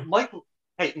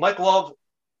 Mike Love,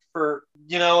 for,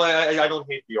 I don't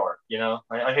hate the art,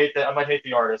 I hate that. I might hate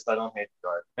the artist. I don't hate the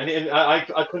art. And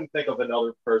I couldn't think of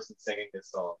another person singing this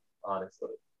song, honestly.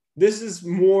 This is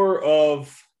more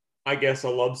of, I guess, a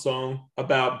love song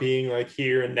about being like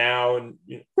here and now and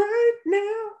right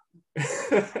now.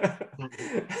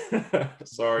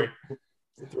 Sorry.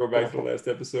 Throw back to the last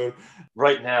episode.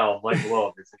 Right now, Mike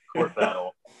Love is in court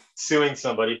battle, suing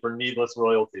somebody for needless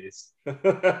royalties.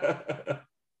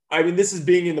 I mean, this is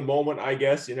being in the moment, I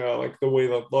guess, like the way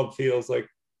love feels like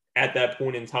at that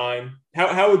point in time.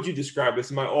 How would you describe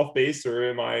this? Am I off base or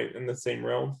am I in the same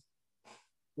realm?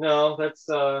 No, that's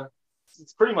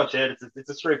it's pretty much it. It's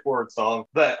a straightforward song.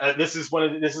 But this is one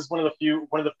of the few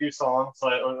songs,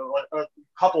 like a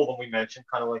couple of them we mentioned,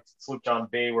 kind of like Sloop John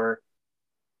B, where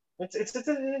it's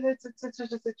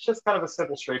just kind of a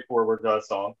simple, straightforward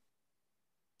song.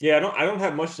 Yeah, I don't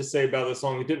have much to say about this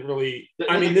song. It didn't really.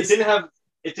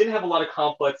 It didn't have a lot of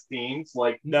complex themes.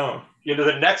 Like, no,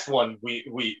 the next one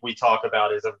we talk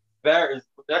about is the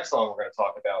next song we're going to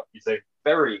talk about is a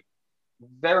very,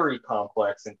 very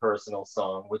complex and personal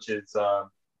song, which is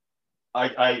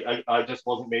I just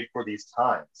wasn't made for these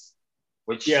times.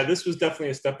 Which, yeah, this was definitely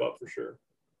a step up for sure.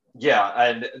 Yeah,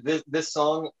 and this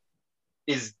song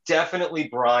is definitely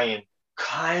Brian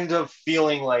kind of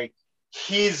feeling like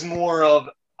he's more of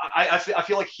I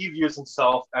feel like he views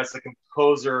himself as the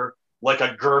composer like a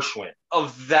Gershwin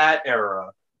of that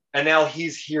era, and now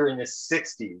he's here in his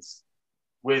 60s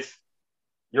with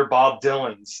your Bob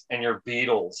Dylans and your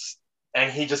Beatles,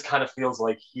 and he just kind of feels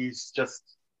like he's just,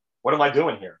 what am I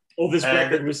doing here? Well, this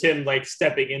record was him like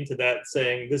stepping into that,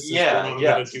 saying, "This is what I'm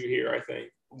going to do here." I think.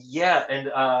 Yeah,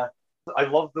 and I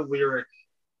love the lyric.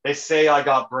 They say I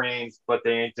got brains, but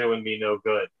they ain't doing me no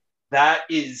good. That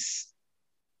is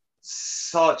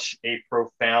such a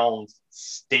profound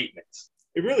statement.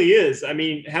 It really is. I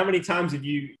mean, how many times have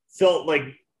you felt like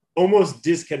almost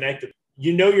disconnected?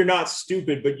 You're not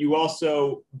stupid, but you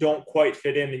also don't quite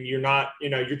fit in, and you're not,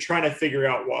 you're trying to figure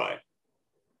out why.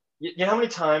 You know how many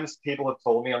times people have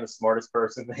told me I'm the smartest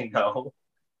person they know?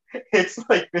 It's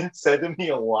like been said to me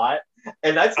a lot,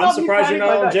 and that's I'm surprised you're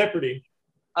not on Jeopardy.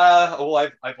 Well,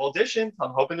 I've auditioned.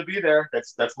 I'm hoping to be there.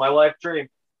 That's my life dream.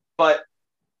 But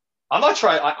I'm not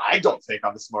trying. I don't think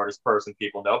I'm the smartest person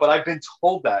people know, but I've been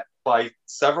told that by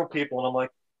several people, and I'm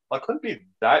like, I couldn't be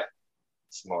that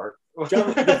smart.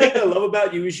 John, the thing I love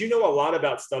about you is you know a lot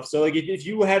about stuff. So, like, if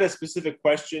you had a specific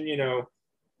question, you know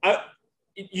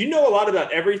a lot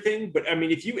about everything. But I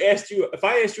mean, if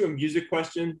I asked you a music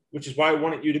question, which is why I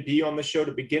wanted you to be on the show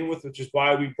to begin with, which is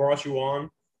why we brought you on,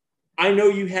 I know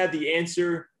you had the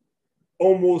answer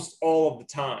almost all of the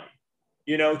time,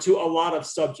 to a lot of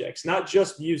subjects, not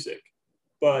just music.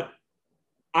 But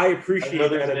I appreciate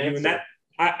that of you. And that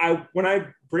I when I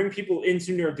bring people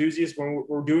into Nerdooziest, when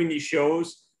we're doing these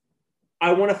shows,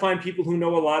 I want to find people who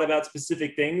know a lot about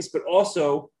specific things, but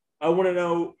also I want to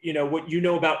know, what you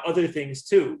know about other things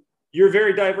too. You're a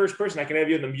very diverse person. I can have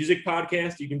you on the music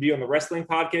podcast. You can be on the wrestling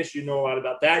podcast. You know a lot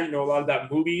about that. You know a lot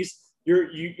about movies.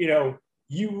 You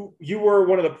were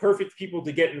one of the perfect people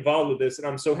to get involved with this, and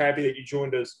I'm so happy that you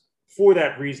joined us for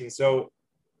that reason. So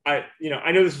I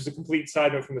know this was a complete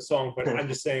side note from the song, but I'm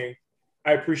just saying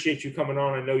I appreciate you coming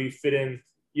on. I know you fit in,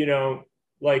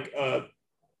 like a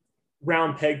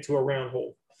round peg to a round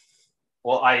hole.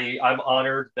 Well, I'm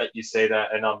honored that you say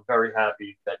that, and I'm very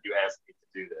happy that you asked me to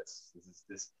do this.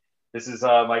 This is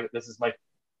my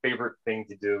favorite thing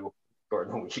to do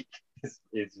during the week is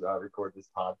record this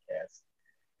podcast,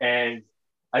 and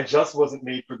I just wasn't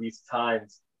made for these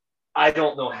times. I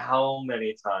don't know how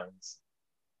many times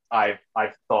I've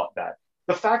thought that.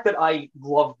 The fact that I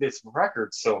love this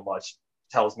record so much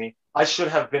tells me I should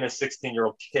have been a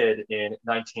 16-year-old kid in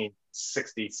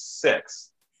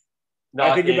 1966.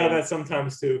 I think about that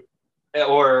sometimes too.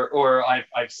 Or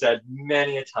I've said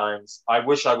many a times, I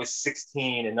wish I was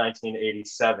 16 in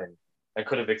 1987 and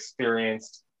could have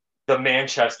experienced the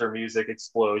Manchester music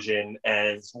explosion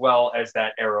as well as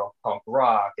that era of punk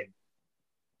rock.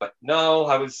 But no,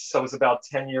 I was about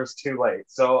 10 years too late.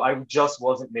 So I just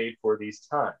wasn't made for these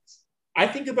times. I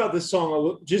think about this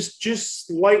song just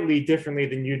slightly differently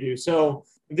than you do. So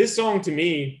this song to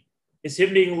me is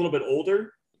him being a little bit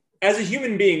older. As a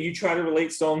human being, you try to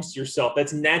relate songs to yourself.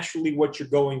 That's naturally what you're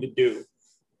going to do.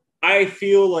 I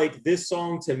feel like this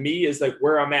song to me is like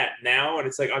where I'm at now. And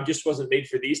it's like, I just wasn't made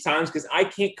for these times because I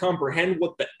can't comprehend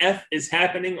what the F is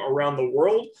happening around the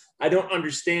world. I don't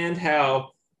understand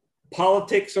how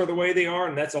politics are the way they are.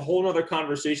 And that's a whole nother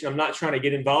conversation I'm not trying to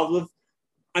get involved with.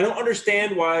 I don't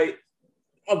understand why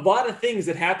a lot of things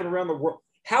that happen around the world.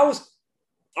 I'm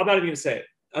not even going to say it.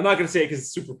 I'm not going to say it because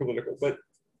it's super political, but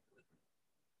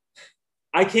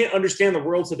I can't understand the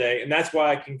world today, and that's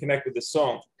why I can connect with this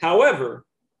song. However,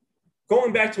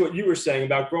 going back to what you were saying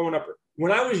about growing up,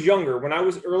 when I was younger, when I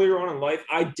was earlier on in life,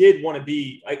 I did want to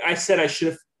be like I said I should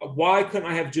have. Why couldn't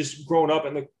I have just grown up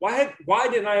and like why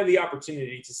didn't I have the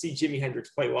opportunity to see Jimi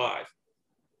Hendrix play live?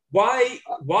 Why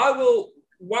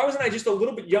wasn't I just a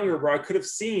little bit younger where I could have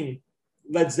seen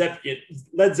Led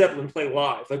Zeppelin play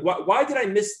live? Like why did I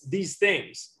miss these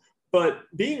things? But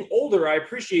being older, I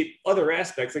appreciate other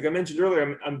aspects. Like I mentioned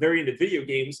earlier, I'm very into video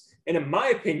games, and in my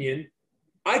opinion,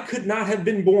 I could not have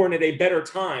been born at a better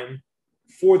time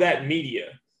for that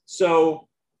media. So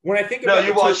when I think about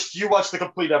you watched the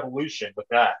complete evolution with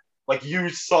that. Like you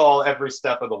saw every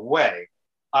step of the way.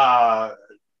 I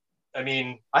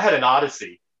mean, I had an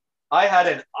Odyssey.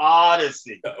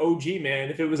 The OG, man.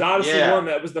 If it was Odyssey Yeah. 1,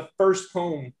 that was the first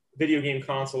home video game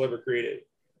console ever created.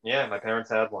 Yeah, my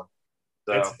parents had one.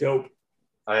 So That's dope.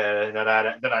 then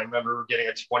I remember getting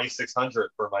a 2600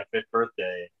 for my 5th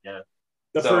birthday. Yeah.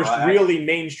 The first really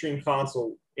mainstream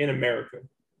console in America.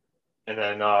 And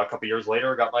then a couple years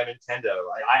later, I got my Nintendo.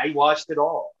 I watched it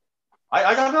all.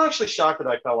 I'm actually shocked that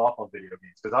I fell off on video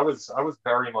games because I was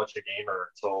very much a gamer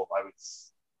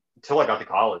until I got to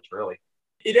college, really.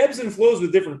 It ebbs and flows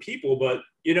with different people, but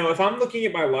you know, if I'm looking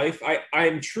at my life,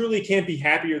 I truly can't be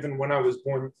happier than when I was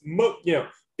born. You know,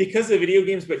 because of video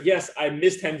games. But yes, I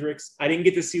missed Hendrix. I didn't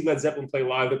get to see Led Zeppelin play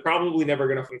live. They're probably never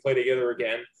going to play together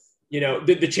again. You know,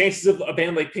 the chances of a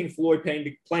band like Pink Floyd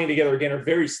playing together again are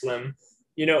very slim.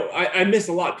 You know, I miss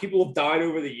a lot. People have died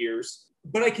over the years,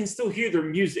 but I can still hear their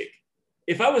music.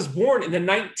 If I was born in the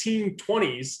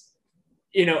 1920s,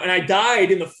 you know, and I died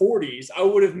in the 40s, I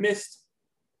would have missed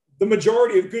the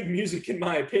majority of good music, in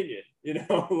my opinion. You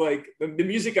know, like the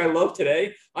music I love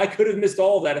today, I could have missed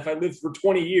all of that if I lived for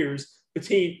 20 years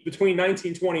between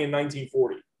 1920 and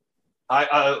 1940.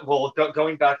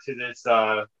 Going back to this,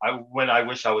 when I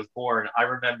wish I was born, I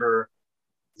remember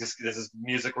this is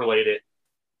music related.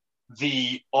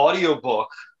 The audiobook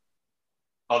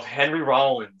of Henry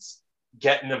Rollins'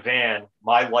 Get in the Van,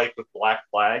 My Life with Black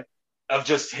Flag, of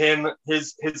just him,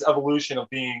 his evolution of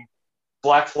being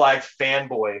Black Flag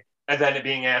fanboy and then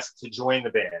being asked to join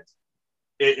the band.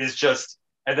 It is just,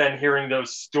 and then hearing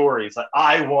those stories, like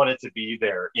I wanted to be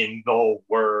there in the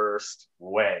worst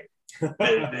way.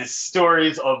 The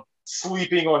stories of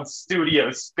sleeping on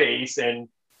studio space and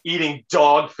eating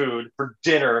dog food for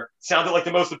dinner sounded like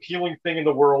the most appealing thing in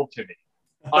the world to me.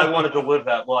 I wanted to live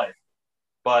that life,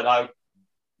 but I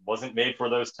wasn't made for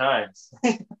those times.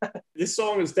 This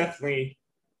song is definitely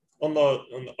on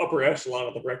the upper echelon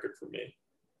of the record for me.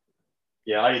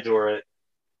 Yeah, I adore it.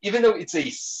 Even though it's a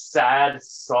sad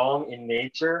song in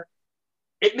nature,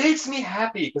 it makes me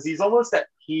happy because he's almost at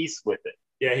peace with it.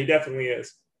 Yeah, he definitely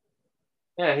is.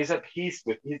 Yeah, he's at peace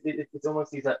with it. It's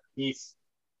almost he's at peace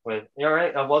with, you know,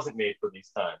 right? I wasn't made for these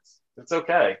times. It's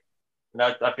okay. And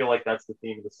I feel like that's the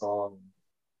theme of the song.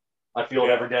 I feel it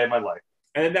every day of my life.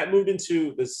 And then that moved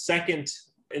into the second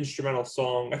instrumental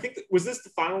song. I think, was this the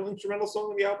final instrumental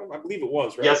song of the album? I believe it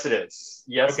was, right? Yes, it is.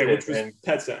 Yes, okay, which was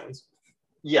Pet Sounds.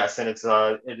 Yes, and it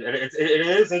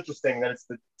is interesting that it's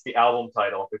the album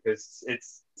title because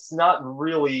it's not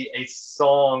really a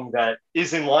song that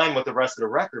is in line with the rest of the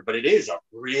record, but it is a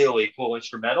really cool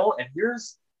instrumental. And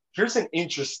here's an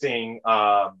interesting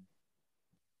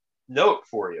note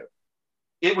for you.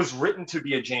 It was written to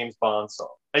be a James Bond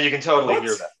song, and you can totally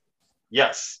hear that.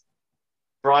 Yes,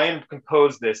 Brian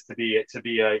composed this to be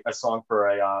a song for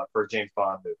a James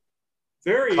Bond movie.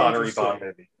 Very Connery Bond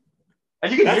movie.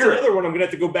 And you can hear another one I'm gonna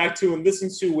have to go back to and listen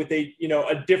to with a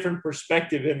different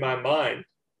perspective in my mind.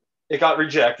 It got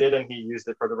rejected, and he used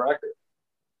it for the record.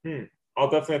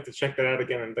 I'll definitely have to check that out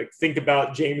again and like think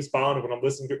about James Bond when I'm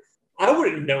listening to. I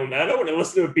wouldn't have known that. I wouldn't have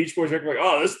listened to a Beach Boys record like,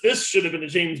 oh, this should have been a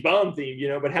James Bond theme,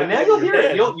 But now you'll hear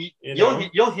it. You'll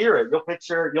hear it. You'll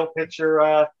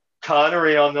picture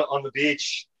Connery on the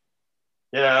beach,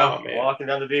 walking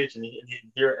down the beach, and you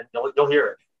hear it, and you'll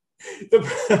hear it.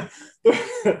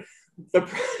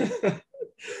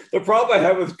 The problem I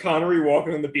have with Connery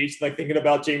walking on the beach, like thinking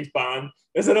about James Bond,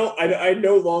 is I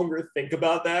no longer think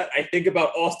about that. I think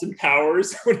about Austin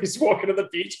Powers when he's walking on the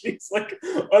beach and he's like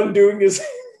undoing his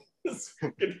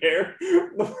fucking hair,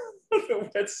 the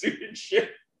wetsuit and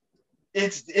shit.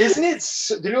 Isn't it?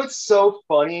 You know what's so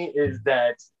funny is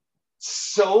that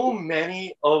so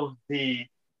many of the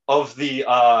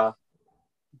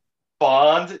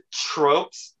Bond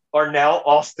tropes are now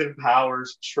Austin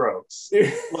Powers tropes.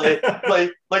 like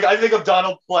I think of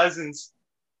Donald Pleasance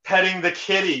petting the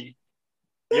kitty.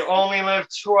 You only live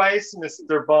twice,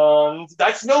 Mr. Bond.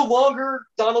 That's no longer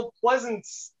Donald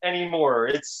Pleasance anymore.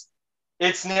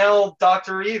 It's now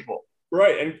Dr. Evil.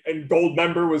 Right, and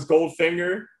Goldmember was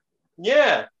Goldfinger.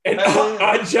 Yeah. And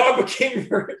Odd Job became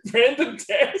Random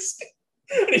Task.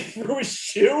 And he threw his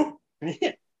shoe.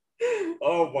 Yeah.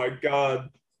 Oh my God.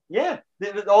 Yeah.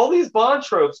 All these Bond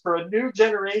tropes for a new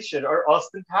generation are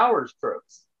Austin Powers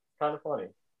tropes. Kind of funny.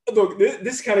 Look,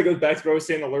 this kind of goes back to what I was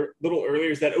saying a little earlier,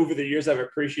 is that over the years I've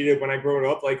appreciated when I grew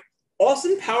up, like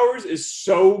Austin Powers is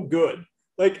so good.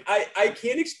 Like I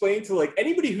can't explain to like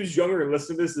anybody who's younger and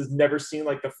listening to this has never seen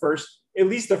like at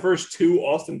least the first two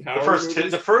Austin Powers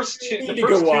movies. The first two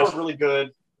are really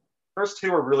good. First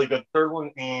two are really good. Third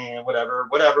one, whatever.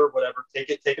 Take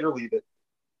it or leave it.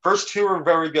 First two are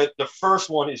very good. The first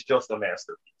one is just a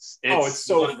masterpiece.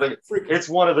 It's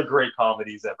one of the great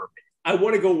comedies ever made. I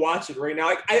want to go watch it right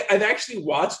now. I've actually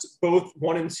watched both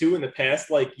 1 and 2 in the past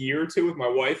like year or two with my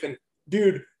wife, and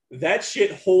dude, that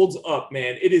shit holds up,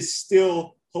 man. It is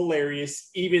still hilarious,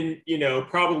 even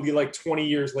probably like 20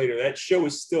 years later. That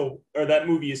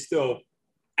movie is still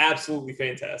absolutely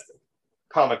fantastic.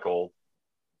 Comedy gold.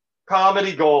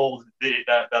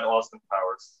 That Austin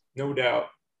Powers, no doubt.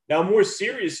 Now, a more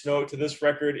serious note to this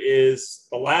record is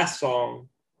the last song,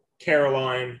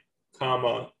 Caroline,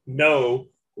 No,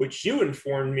 which you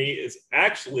informed me is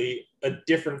actually a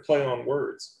different play on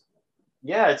words.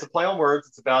 Yeah, it's a play on words.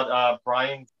 It's about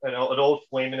Brian, an old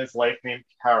flame in his life named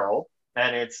Carol,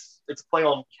 and it's a play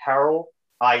on Carol,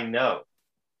 I know,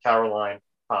 Caroline,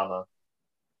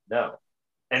 no.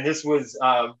 And this was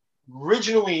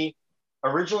originally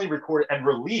recorded and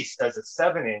released as a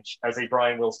 7-inch as a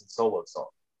Brian Wilson solo song.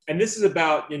 And this is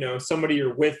about, somebody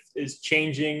you're with is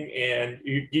changing and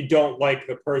you don't like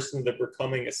the person that we're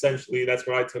becoming, essentially. That's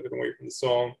what I took it away from the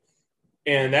song.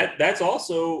 And that's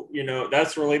also,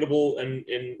 that's relatable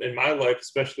in my life,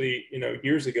 especially,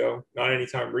 years ago, not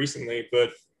anytime recently,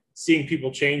 but seeing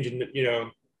people change and,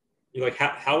 you're like,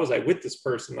 how was I with this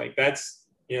person? Like that's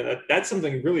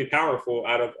something really powerful.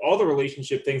 Out of all the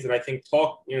relationship things that I think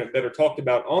that are talked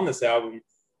about on this album,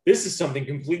 this is something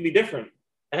completely different.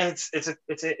 And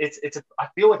I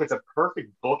feel like it's a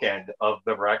perfect bookend of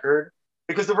the record,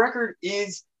 because the record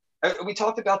is, we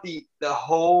talked about the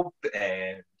hope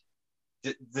and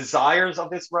desires of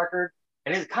this record,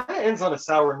 and it kind of ends on a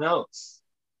sour note,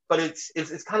 but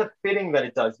it's kind of fitting that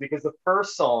it does, because the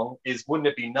first song is Wouldn't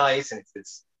It Be Nice, and it's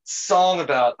this song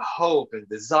about hope and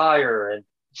desire and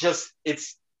just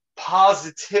it's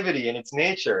positivity in its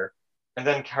nature. And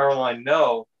then Caroline,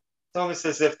 No, it's almost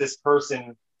as if this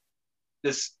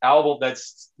album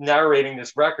that's narrating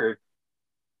this record,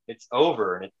 it's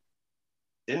over, and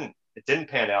it didn't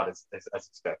pan out as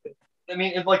expected. I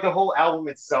mean, like the whole album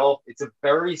itself, it's a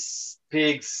very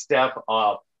big step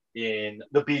up in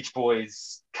the Beach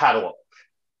Boys catalog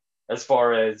as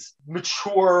far as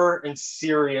mature and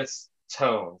serious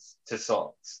tones to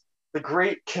songs. The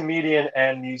great comedian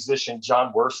and musician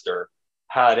John Wurster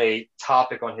had a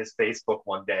topic on his Facebook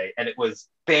one day, and it was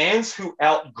bands who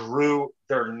outgrew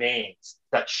their names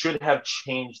that should have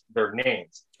changed their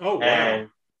names. Oh, wow. And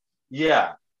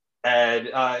yeah. And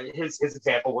his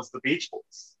example was the Beach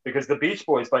Boys, because the Beach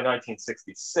Boys by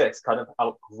 1966 kind of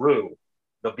outgrew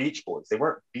the Beach Boys. They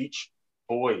weren't Beach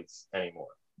Boys anymore.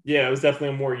 Yeah, it was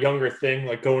definitely a more younger thing,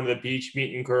 like going to the beach,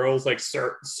 meeting girls, like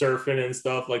surfing and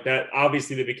stuff like that.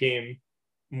 Obviously, they became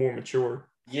more mature.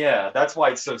 Yeah, that's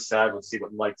why it's so sad to see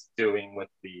what Mike's doing with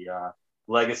the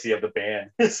legacy of the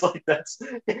band. It's like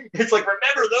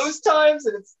remember those times,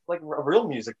 and it's like a real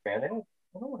music fan. I don't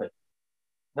want to.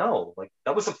 No, like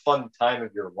that was a fun time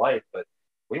of your life, but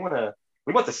we want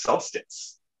the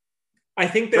substance. I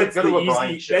think that's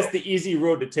the easy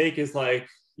road to take, is like,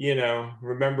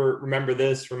 remember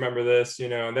this,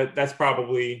 that's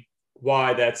probably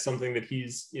why that's something that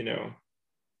he's,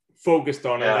 focused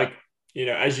on. Yeah. And like,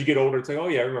 as you get older, it's like, oh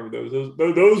yeah, I remember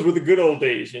those were the good old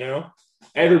days,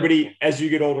 Everybody, as you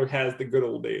get older, has the good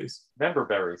old days. Member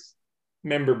berries.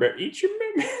 Eat your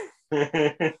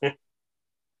member.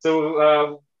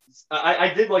 So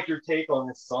I did like your take on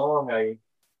this song.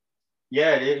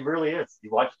 It really is. You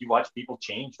watch people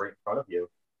change right in front of you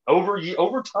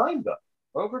over time,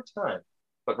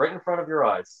 but right in front of your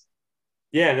eyes.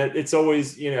 Yeah, and it's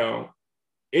always,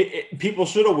 people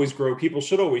should always grow. People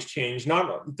should always change.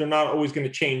 They're not always going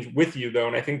to change with you, though,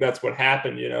 and I think that's what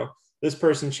happened. This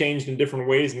person changed in different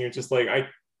ways, and you're just like,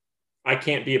 I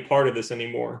can't be a part of this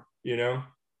anymore.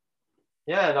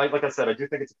 Yeah, and like I said, I do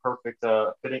think it's a perfect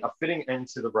fitting end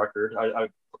to the record.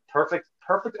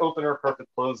 Perfect opener, perfect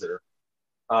closer,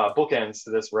 bookends to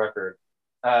this record.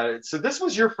 So this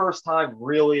was your first time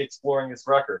really exploring this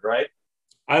record, right?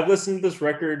 I've listened to this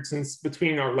record since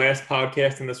between our last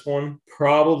podcast and this one,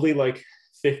 probably like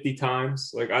 50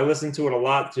 times. Like I listened to it a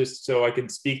lot just so I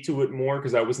could speak to it more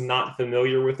because I was not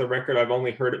familiar with the record. I've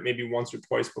only heard it maybe once or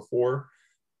twice before.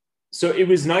 So it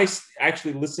was nice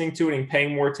actually listening to it and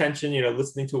paying more attention,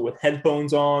 listening to it with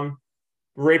headphones on.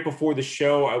 Right before the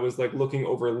show, I was like looking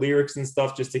over lyrics and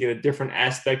stuff just to get a different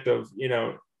aspect of,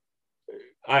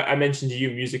 I mentioned to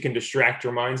you, music can distract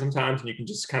your mind sometimes, and you can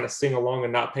just kind of sing along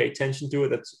and not pay attention to it.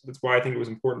 That's why I think it was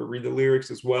important to read the lyrics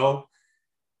as well.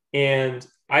 And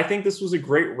I think this was a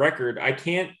great record. I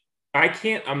can't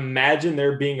imagine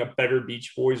there being a better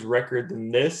Beach Boys record than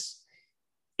this.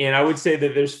 And I would say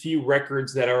that there's few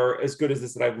records that are as good as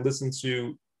this that I've listened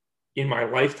to in my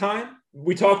lifetime.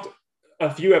 We talked a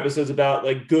few episodes about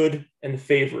like good and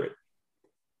favorite.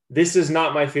 This is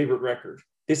not my favorite record.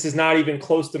 This is not even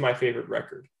close to my favorite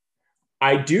record.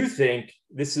 I do think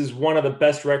this is one of the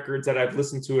best records that I've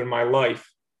listened to in my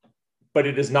life, but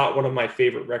it is not one of my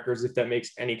favorite records, if that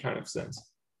makes any kind of sense.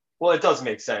 Well, it does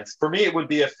make sense. For me, it would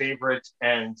be a favorite,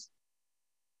 and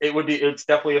it's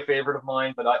definitely a favorite of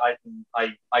mine, but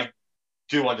I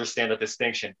do understand the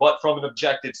distinction. But from an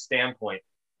objective standpoint,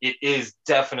 it is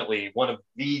definitely one of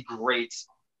the great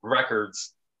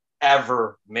records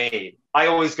ever made. I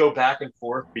always go back and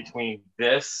forth between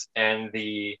this and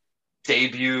the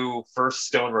debut first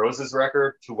Stone Roses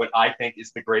record to what I think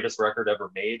is the greatest record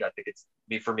ever made. I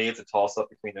think for me, it's a toss up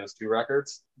between those two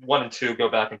records. 1 and 2 go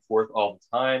back and forth all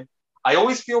the time. I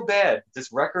always feel bad.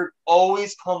 This record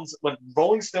always comes when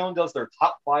Rolling Stone does their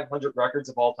top 500 records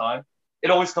of all time.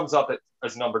 It always comes up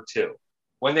as number 2.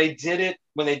 When they did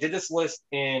this list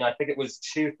in, I think it was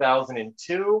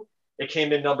 2002, it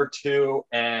came in number 2,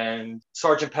 and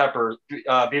Sgt. Pepper,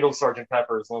 Beatles' Sgt.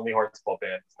 Pepper's Lonely Hearts Club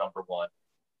Band is number 1.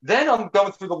 Then I'm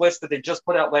going through the list that they just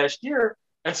put out last year,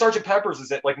 and Sgt. Pepper's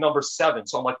is at like number 7.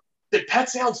 So I'm like, did Pet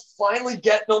Sounds finally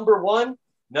get number 1?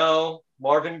 No,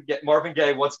 Marvin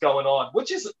Gaye, What's Going On,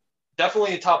 which is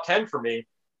definitely a top 10 for me,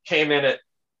 came in at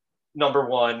number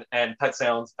 1, and Pet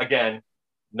Sounds, again,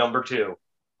 number 2.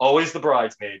 Always the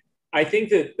bridesmaid. I think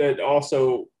that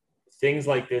also things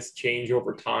like this change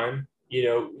over time.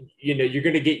 You're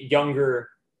going to get younger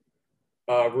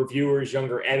reviewers,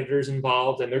 younger editors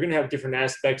involved, and they're going to have different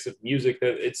aspects of music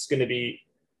that it's going to be,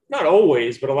 not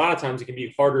always, but a lot of times it can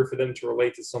be harder for them to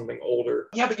relate to something older.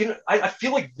 Yeah, but I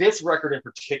feel like this record in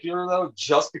particular, though,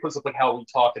 just because of like how we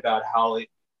talked about how it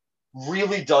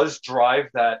really does drive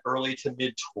that early to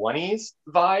mid-20s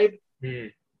vibe.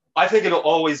 I think it'll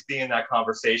always be in that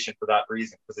conversation for that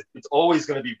reason, because it's always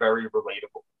going to be very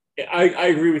relatable. I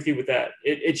agree with you with that.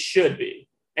 It should be.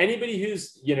 Anybody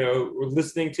who's,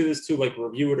 listening to this to like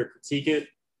review it or critique it,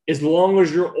 as long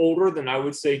as you're older than I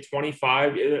would say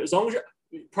 25, as long as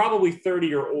you're probably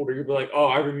 30 or older, you'll be like, oh,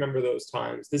 I remember those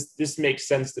times. This makes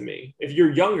sense to me. If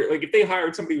you're younger, like if they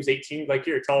hired somebody who's 18, like,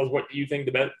 here, tell us what you think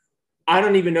about. I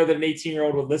don't even know that an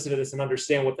 18-year-old would listen to this and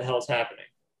understand what the hell's happening.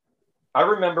 I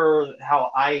remember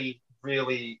how I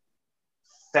really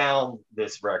found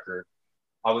this record.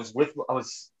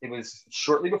 It was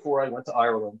shortly before I went to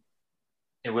Ireland.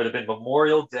 It would have been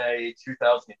Memorial Day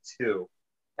 2002.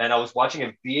 And I was watching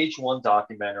a VH1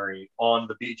 documentary on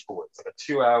the Beach Boys, like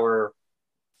a 2-hour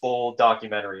full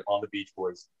documentary on the Beach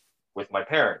Boys with my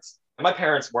parents. And my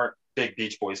parents weren't big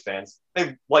Beach Boys fans.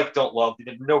 They don't love, they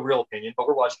had no real opinion, but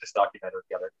we're watching this documentary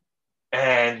together.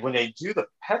 And when they do the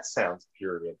Pet Sounds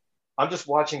period, I'm just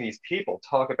watching these people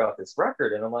talk about this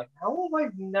record, and I'm like, how have I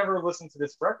never listened to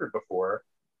this record before?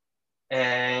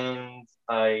 And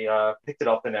I picked it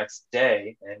up the next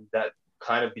day, and that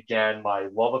kind of began my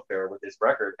love affair with this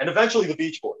record. And eventually the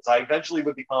Beach Boys. I eventually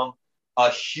would become a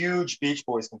huge Beach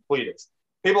Boys completist.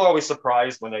 People are always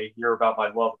surprised when they hear about my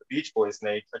love of the Beach Boys,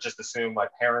 and they just assume my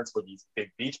parents were these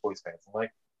big Beach Boys fans. I'm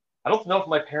like, I don't know if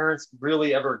my parents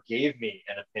really ever gave me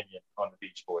an opinion on the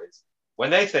Beach Boys. When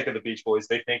they think of the Beach Boys,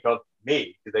 they think of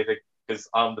me, because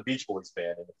I'm the Beach Boys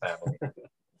fan in the family.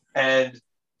 And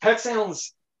Pet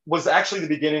Sounds was actually the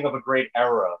beginning of a great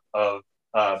era of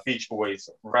Beach Boys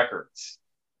records.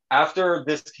 After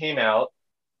this came out,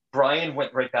 Brian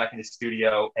went right back in the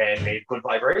studio and made Good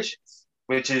Vibrations,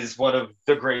 which is one of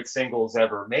the great singles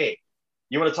ever made.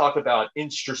 You want to talk about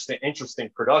interesting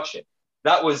production.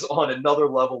 That was on another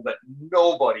level that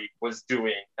nobody was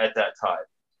doing at that time.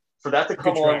 For that to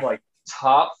come on like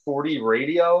top 40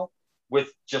 radio with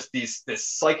just this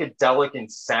psychedelic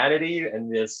insanity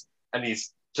and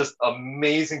these just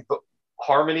amazing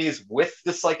harmonies with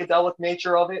the psychedelic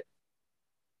nature of it.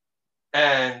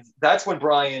 And that's when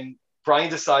Brian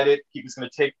decided he was going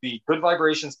to take the Good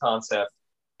Vibrations concept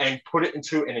and put it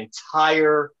into an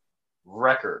entire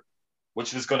record,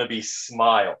 which was going to be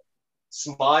Smile.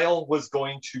 Smile was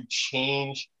going to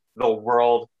change the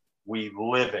world we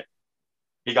live in.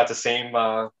 He got the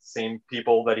same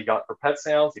people that he got for Pet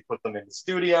Sounds. He put them in the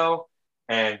studio,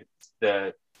 and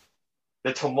the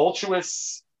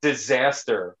tumultuous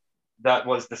disaster that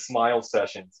was the Smile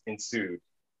sessions ensued.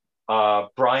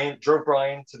 Brian drove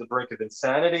Brian to the brink of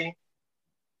insanity,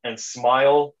 and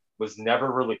Smile was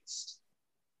never released.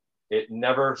 It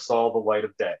never saw the light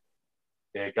of day.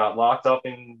 It got locked up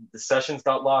the sessions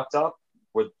got locked up,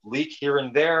 would leak here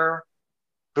and there.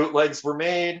 Bootlegs were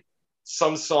made.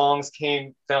 Some songs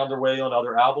found their way on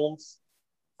other albums.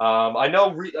 I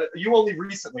know you only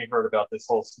recently heard about this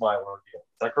whole Smile ordeal.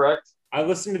 Is that correct? I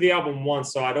listened to the album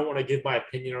once, so I don't want to give my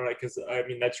opinion on it because I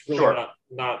mean that's really Sure.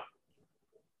 not.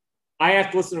 I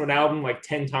have to listen to an album like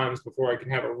 10 times before I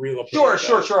can have a real opinion.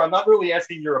 Sure. I'm not really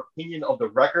asking your opinion of the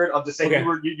record. I'm just saying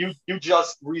okay. you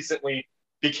just recently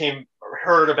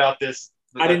heard about this.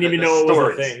 I didn't even know it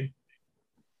was a thing.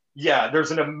 Yeah,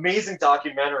 there's an amazing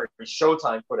documentary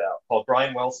Showtime put out called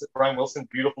Brian Wilson,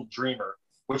 Beautiful Dreamer,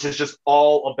 which is just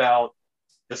all about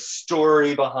the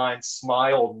story behind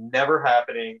Smile never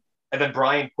happening, and then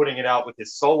Brian putting it out with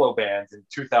his solo bands in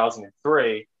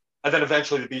 2003, and then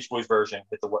eventually the Beach Boys version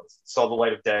saw the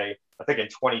light of day, I think in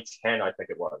 2010, I think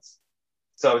it was.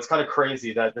 So it's kind of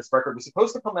crazy that this record was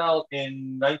supposed to come out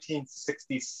in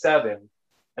 1967,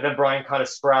 and then Brian kind of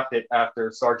scrapped it after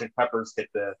Sgt. Pepper's hit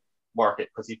the market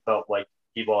because he felt like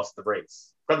he lost the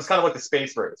race. But it was kind of like the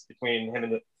space race between him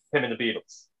and the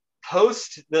Beatles.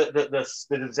 Post the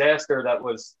disaster that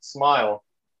was Smile,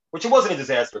 which it wasn't a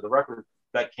disaster. The record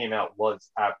that came out was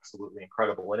absolutely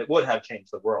incredible, and it would have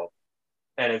changed the world.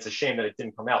 And it's a shame that it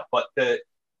didn't come out. But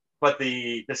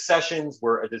the sessions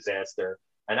were a disaster.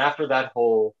 And after that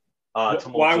whole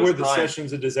why were the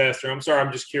sessions a disaster? I'm sorry,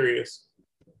 I'm just curious.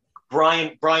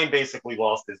 Brian basically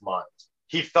lost his mind.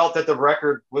 He felt that the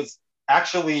record was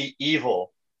actually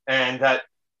evil, and that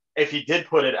if he did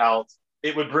put it out,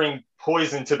 it would bring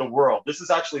poison to the world. This is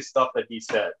actually stuff that he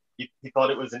said. He thought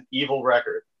it was an evil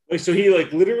record. So he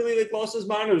literally lost his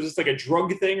mind, or was this like a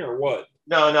drug thing, or what?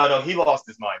 No. He lost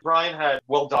his mind. Brian had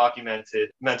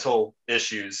well-documented mental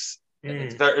issues.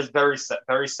 It's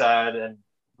very sad, and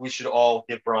we should all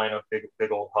give Brian a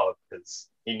big old hug because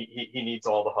he needs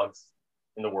all the hugs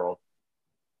in the world.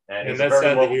 And he's a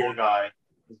very lovable guy.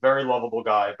 He's a very lovable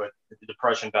guy, but the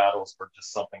depression battles were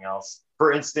just something else.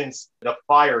 For instance, the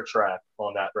fire track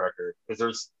on that record,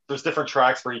 because there's different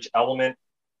tracks for each element: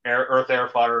 earth, air,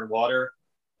 fire, and water.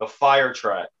 The fire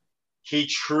track, he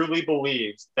truly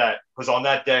believes that, because on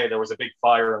that day there was a big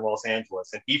fire in Los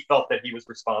Angeles, and he felt that he was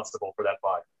responsible for that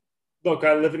fire. Look,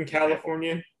 I live in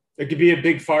California. There could be a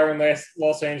big fire in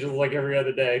Los Angeles like every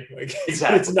other day.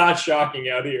 Exactly. It's not shocking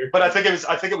out here. But I think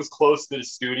it was close to the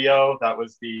studio. That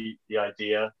was the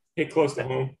idea. Hit close to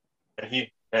home. And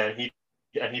he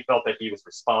felt that he was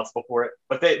responsible for it.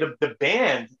 But the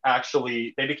band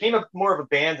actually, they became more of a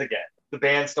band again. The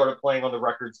band started playing on the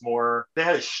records more. They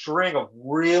had a string of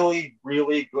really,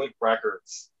 really good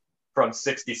records from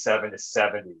 67 to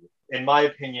 70. In my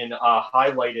opinion,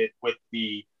 highlighted with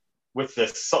the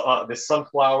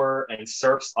Sunflower and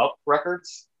Surf's Up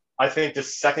records. I think the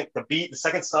second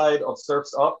side of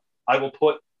Surf's Up, I will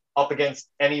put up against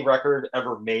any record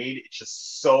ever made. It's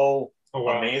just so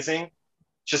amazing.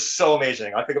 Just so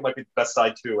amazing. I think it might be the best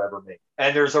side 2 ever made.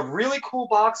 And there's a really cool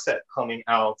box set coming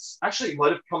out. Actually, it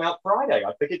might have come out Friday.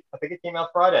 I think it came out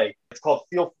Friday. It's called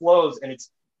Feel Flows, and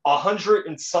it's 100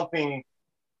 and something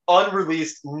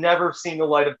unreleased, never seen the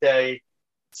light of day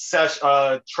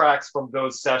tracks from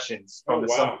those sessions, from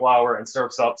Sunflower and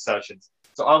Surf's Up sessions.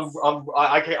 So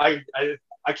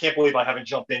I can't believe I haven't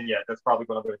jumped in yet. That's probably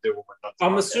what I'm going to do when we're done.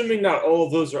 I'm assuming not all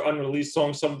of those are unreleased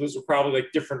songs. Some of those are probably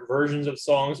like different versions of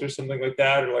songs or something like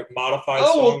that, or like modified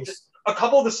songs. A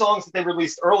couple of the songs that they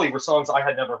released early were songs I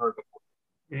had never heard before.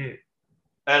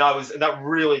 And that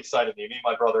really excited me. Me and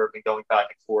my brother have been going back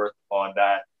and forth on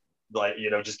that,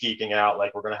 just geeking out.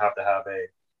 Like, we're going to have a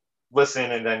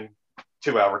listen and then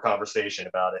 2-hour conversation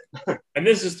about it. And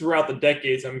this is throughout the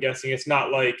decades, I'm guessing. It's not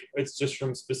like it's just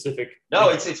from specific. No,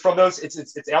 it's from those. It's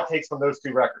outtakes from those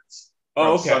 2 records.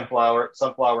 Oh, okay.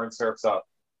 Sunflower and Surf's Up.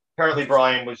 Apparently,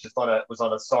 Brian was on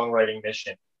a songwriting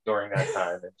mission during that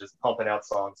time and just pumping out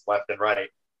songs left and right.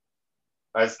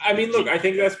 Look, I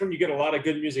think that's when you get a lot of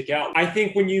good music out. I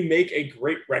think when you make a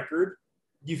great record,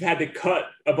 you've had to cut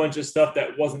a bunch of stuff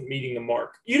that wasn't meeting the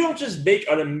mark. You don't just make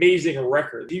an amazing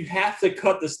record. You have to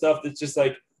cut the stuff that's just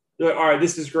like, all right,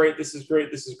 this is great, this is great,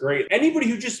 this is great. Anybody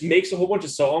who just makes a whole bunch of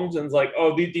songs and is like,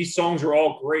 oh, these songs are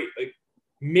all great, like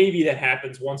maybe that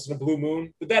happens once in a blue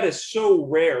moon, but that is so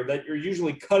rare that you're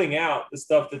usually cutting out the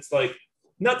stuff that's like,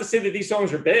 not to say that these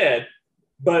songs are bad,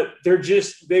 but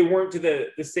they weren't to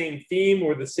the same theme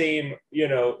or the same,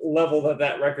 level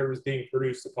that record was being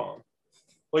produced upon.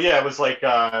 Well, yeah, it was like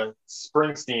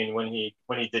Springsteen when he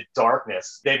did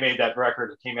Darkness. They made that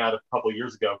record that came out a couple of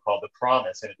years ago called The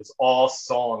Promise, and it was all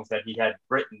songs that he had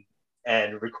written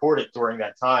and recorded during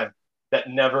that time that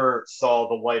never saw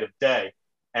the light of day.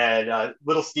 And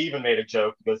Little Steven made a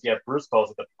joke. He goes, "Yeah, Bruce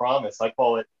calls it The Promise. I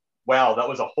call it, wow, that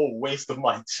was a whole waste of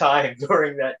my time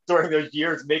during those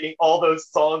years making all those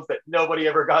songs that nobody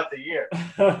ever got to hear."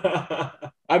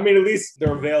 I mean, at least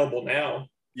they're available now.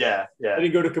 Yeah. I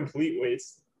didn't go to complete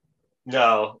waste.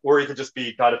 No, or you could just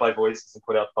be guided by voices and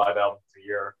put out 5 albums a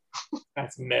year.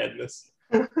 That's madness.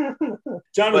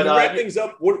 John, to wrap things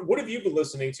up, what have you been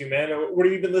listening to, man? What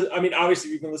have you been? I mean,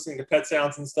 obviously you've been listening to Pet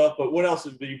Sounds and stuff, but what else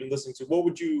have you been listening to? What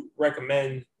would you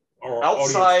recommend our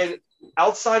audience?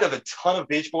 Outside of a ton of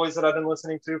Beach Boys that I've been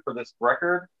listening to for this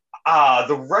record,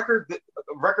 the record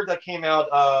that came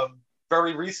out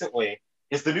very recently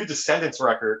is the new Descendants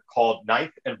record called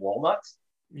Knife and Walnut.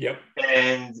 Yep.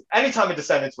 And anytime a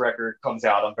Descendants record comes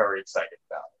out, I'm very excited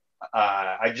about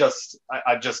it.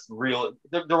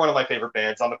 They're one of my favorite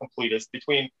bands. I'm a completist.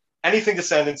 Between anything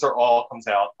Descendants or All comes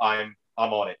out, I'm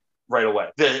on it right away.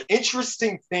 The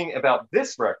interesting thing about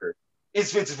this record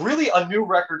is it's really a new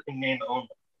record in name only.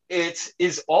 It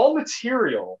is all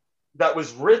material that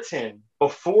was written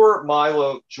before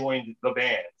Milo joined the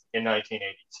band in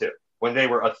 1982 when they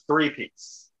were a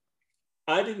 3-piece.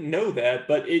 I didn't know that,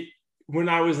 but when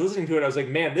I was listening to it, I was like,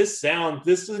 man, this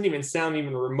doesn't even sound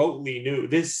even remotely new.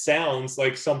 This sounds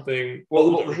like something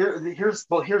older. Here's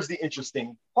the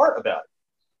interesting part about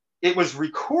it. It was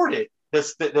recorded,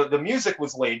 the music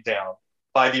was laid down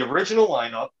by the original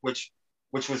lineup, which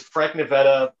was Frank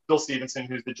Navetta, Bill Stevenson,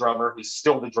 who's the drummer, who's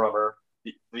still the drummer.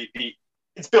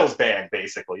 It's Bill's band,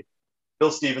 basically.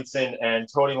 Bill Stevenson and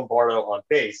Tony Lombardo on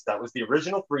bass. That was the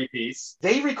original 3-piece.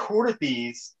 They recorded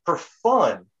these for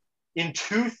fun in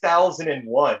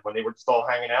 2001 when they were just all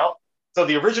hanging out. So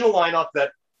the original lineup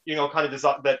that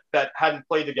that hadn't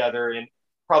played together in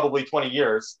probably 20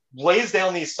 years lays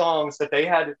down these songs that they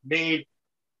had made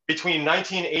between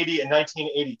 1980 and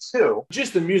 1982.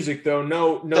 Just the music, though.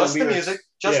 No just lyrics.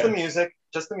 Just the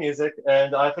music,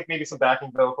 and I think maybe some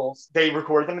backing vocals. They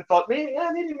recorded them and thought, maybe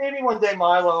one day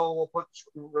Milo will put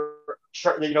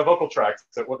vocal tracks.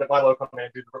 So we'll get Milo come in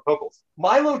and do the vocals.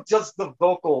 Milo does the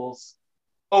vocals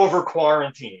over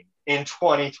quarantine in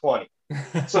 2020.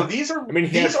 So these are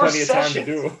these are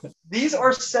sessions. These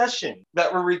are sessions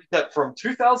that were that from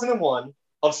 2001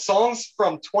 of songs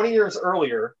from 20 years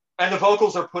earlier, and the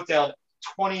vocals are put down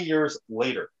 20 years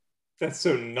later. That's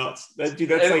so nuts. And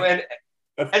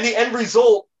the end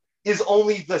result is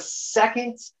only the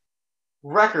second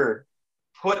record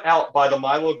put out by the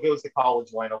Milo Goes to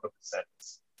College lineup of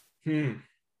Descendants.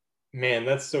 Man,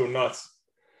 that's so nuts.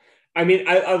 I mean,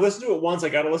 I listened to it once. I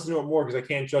got to listen to it more because I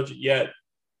can't judge it yet.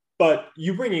 But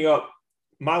you bringing up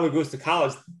Milo Goes to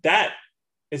College, that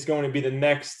is going to be the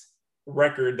next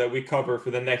record that we cover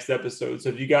for the next episode. So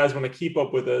if you guys want to keep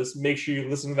up with us, make sure you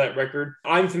listen to that record.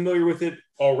 I'm familiar with it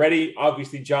already.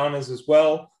 Obviously, John is as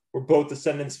well. We're both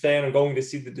Descendants fan. I'm going to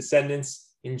see the Descendants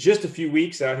in just a few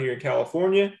weeks out here in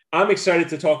California. I'm excited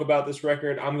to talk about this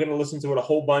record. I'm going to listen to it a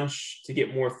whole bunch to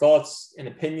get more thoughts and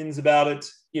opinions about it.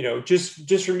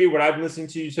 Just for me, what I've been listening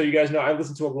to, so you guys know, I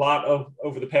listened to a lot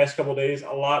over the past couple of days.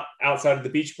 A lot outside of the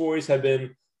Beach Boys have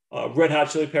been Red Hot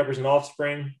Chili Peppers and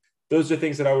Offspring. Those are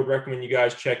things that I would recommend you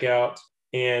guys check out.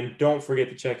 And don't forget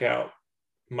to check out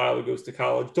Milo Goes to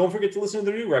College. Don't forget to listen to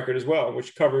their new record as well,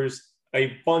 which covers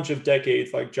a bunch of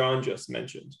decades like John just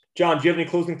mentioned. John, do you have any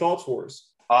closing thoughts for us?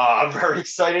 I'm very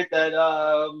excited that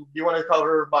you want to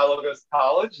cover Milo Goes to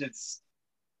College. It's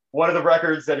one of the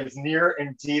records that is near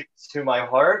and deep to my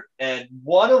heart, and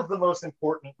one of the most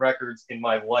important records in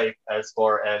my life as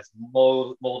far as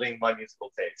molding my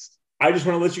musical taste. I just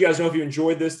want to let you guys know, if you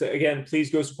enjoyed this, again,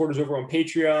 please go support us over on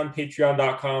Patreon,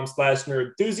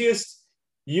 patreon.com/nerdenthusiast.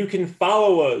 You can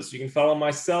follow us. You can follow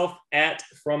myself at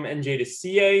From NJ to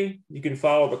CA. You can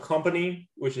follow the company,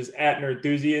 which is at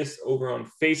Nerdenthusiast, over on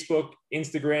Facebook,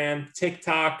 Instagram,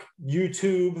 TikTok,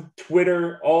 YouTube,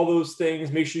 Twitter, all those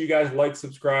things. Make sure you guys like,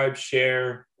 subscribe,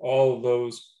 share, all of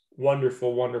those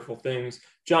wonderful, wonderful things.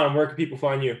 John, where can people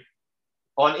find you?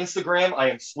 On Instagram, I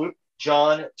am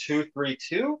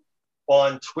SloopJohn232.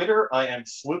 On Twitter, I am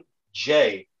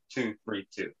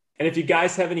SloopJ232. And if you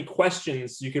guys have any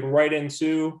questions, you can write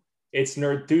into it's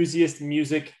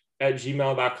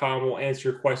nerdenthusiastmusic@gmail.com. We'll answer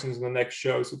your questions in the next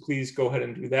show. So please go ahead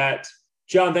and do that.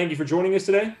 John, thank you for joining us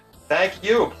today. Thank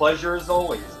you. Pleasure as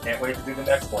always. Can't wait to do the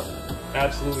next one.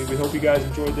 Absolutely. We hope you guys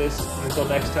enjoyed this. And until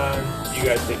next time, you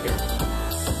guys take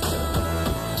care.